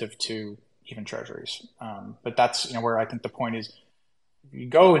relative to even treasuries. But that's where I think the point is. You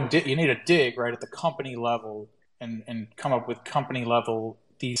go and you need to dig right at the company level and come up with company level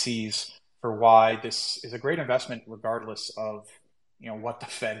theses for why this is a great investment, regardless of what the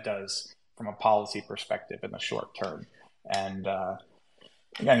Fed does from a policy perspective in the short term. And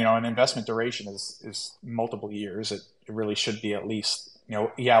again, an investment duration is multiple years. It really should be at least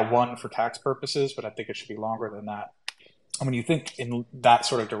 1 for tax purposes, but I think it should be longer than that. And when you think in that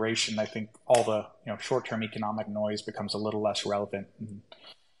sort of duration, I think all the short-term economic noise becomes a little less relevant.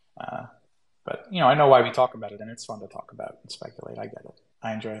 But I know why we talk about it, and it's fun to talk about and speculate. I get it.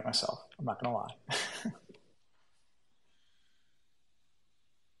 I enjoy it myself. I'm not going to lie.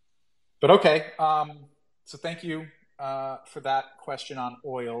 But okay, so thank you for that question on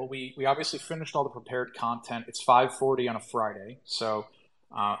oil. We obviously finished all the prepared content. It's 5:40 on a Friday, so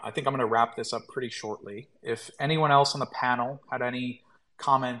I think I'm going to wrap this up pretty shortly. If anyone else on the panel had any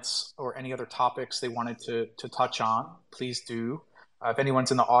comments or any other topics they wanted to touch on, please do. If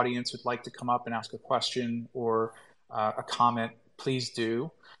anyone's in the audience who'd like to come up and ask a question or a comment, please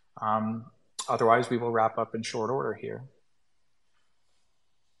do. Otherwise, we will wrap up in short order here.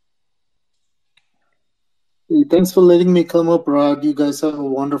 Hey, thanks for letting me come up, Rod. You guys have a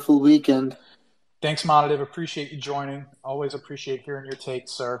wonderful weekend. Thanks, Monative. Appreciate you joining. Always appreciate hearing your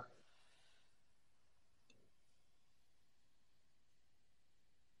takes, sir.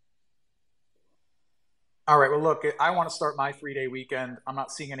 All right. Well, look, I want to start my 3-day weekend. I'm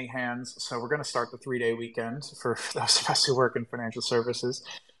not seeing any hands, so we're going to start the 3-day weekend for those of us who work in financial services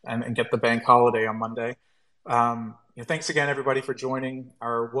and get the bank holiday on Monday. Thanks again, everybody, for joining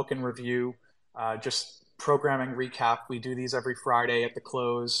our Wook in Review. Just programming recap. We do these every Friday at the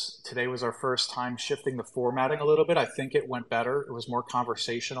close. Today was our first time shifting the formatting a little bit. I think it went better. It was more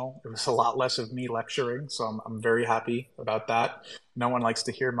conversational. It was a lot less of me lecturing, so I'm very happy about that. No one likes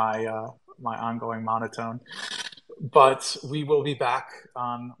to hear my ongoing monotone. But we will be back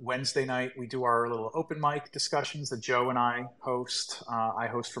on Wednesday night. We do our little open mic discussions that Joe and I host. I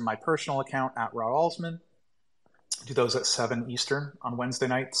host from my personal account at Rod ALSN. Do those at 7 Eastern on Wednesday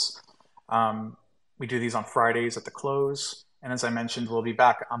nights. We do these on Fridays at the close. And as I mentioned, we'll be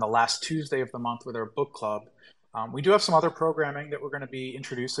back on the last Tuesday of the month with our book club. We do have some other programming that we're going to be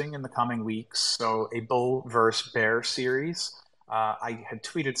introducing in the coming weeks. So a bull versus bear series. I had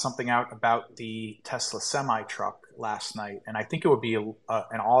tweeted something out about the Tesla semi truck last night, and I think it would be an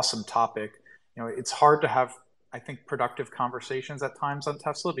awesome topic. It's hard to have, I think, productive conversations at times on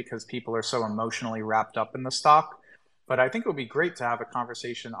Tesla because people are so emotionally wrapped up in the stock. But I think it would be great to have a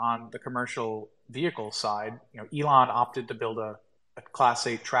conversation on the commercial vehicle side. Elon opted to build a Class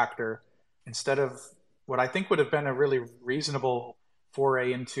 8 tractor instead of what I think would have been a really reasonable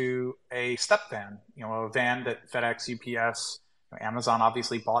foray into a step van, a van that FedEx, UPS, Amazon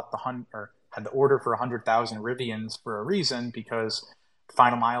obviously bought or had the order for 100,000 Rivians for a reason, because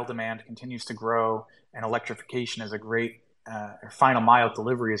final mile demand continues to grow, and electrification is a great, final mile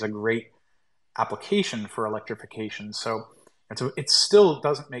delivery is a great application for electrification. So it still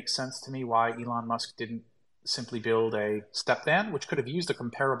doesn't make sense to me why Elon Musk didn't simply build a step van, which could have used a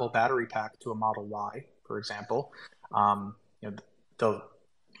comparable battery pack to a Model Y, for example.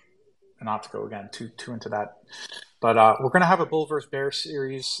 Not to go again too into that, but we're going to have a bull versus bear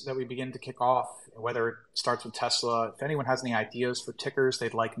series that we begin to kick off, whether it starts with Tesla. If anyone has any ideas for tickers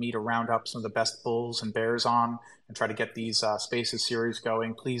they'd like me to round up some of the best bulls and bears on and try to get these Spaces series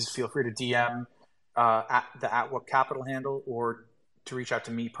going, please feel free to DM at Wook Capital handle, or to reach out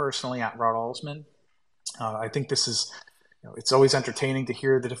to me personally at Rod Alsman. I think this is, it's always entertaining to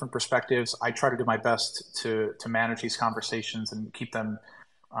hear the different perspectives. I try to do my best to manage these conversations and keep them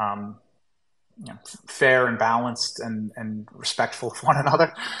fair and balanced and respectful of one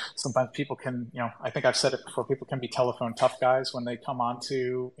another. Sometimes people can, I think I've said it before, people can be telephone tough guys when they come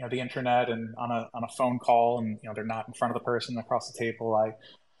onto the internet and on a phone call, and they're not in front of the person across the table.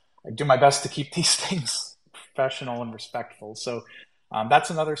 I do my best to keep these things professional and respectful. So that's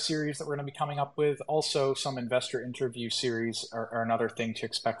another series that we're going to be coming up with. Also, some investor interview series are another thing to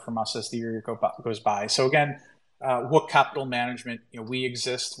expect from us as the year goes by. So again, Wook Capital Management, we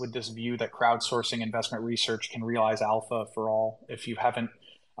exist with this view that crowdsourcing investment research can realize alpha for all. If you haven't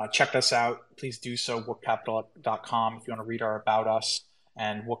checked us out, please do so, wookcapital.com if you want to read our about us,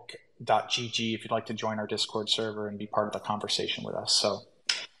 and wook.gg if you'd like to join our Discord server and be part of the conversation with us. So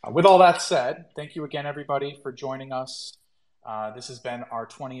with all that said, thank you again, everybody, for joining us. This has been our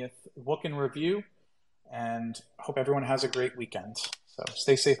 20th Wook in Review, and hope everyone has a great weekend. So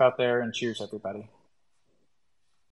stay safe out there, and cheers, everybody.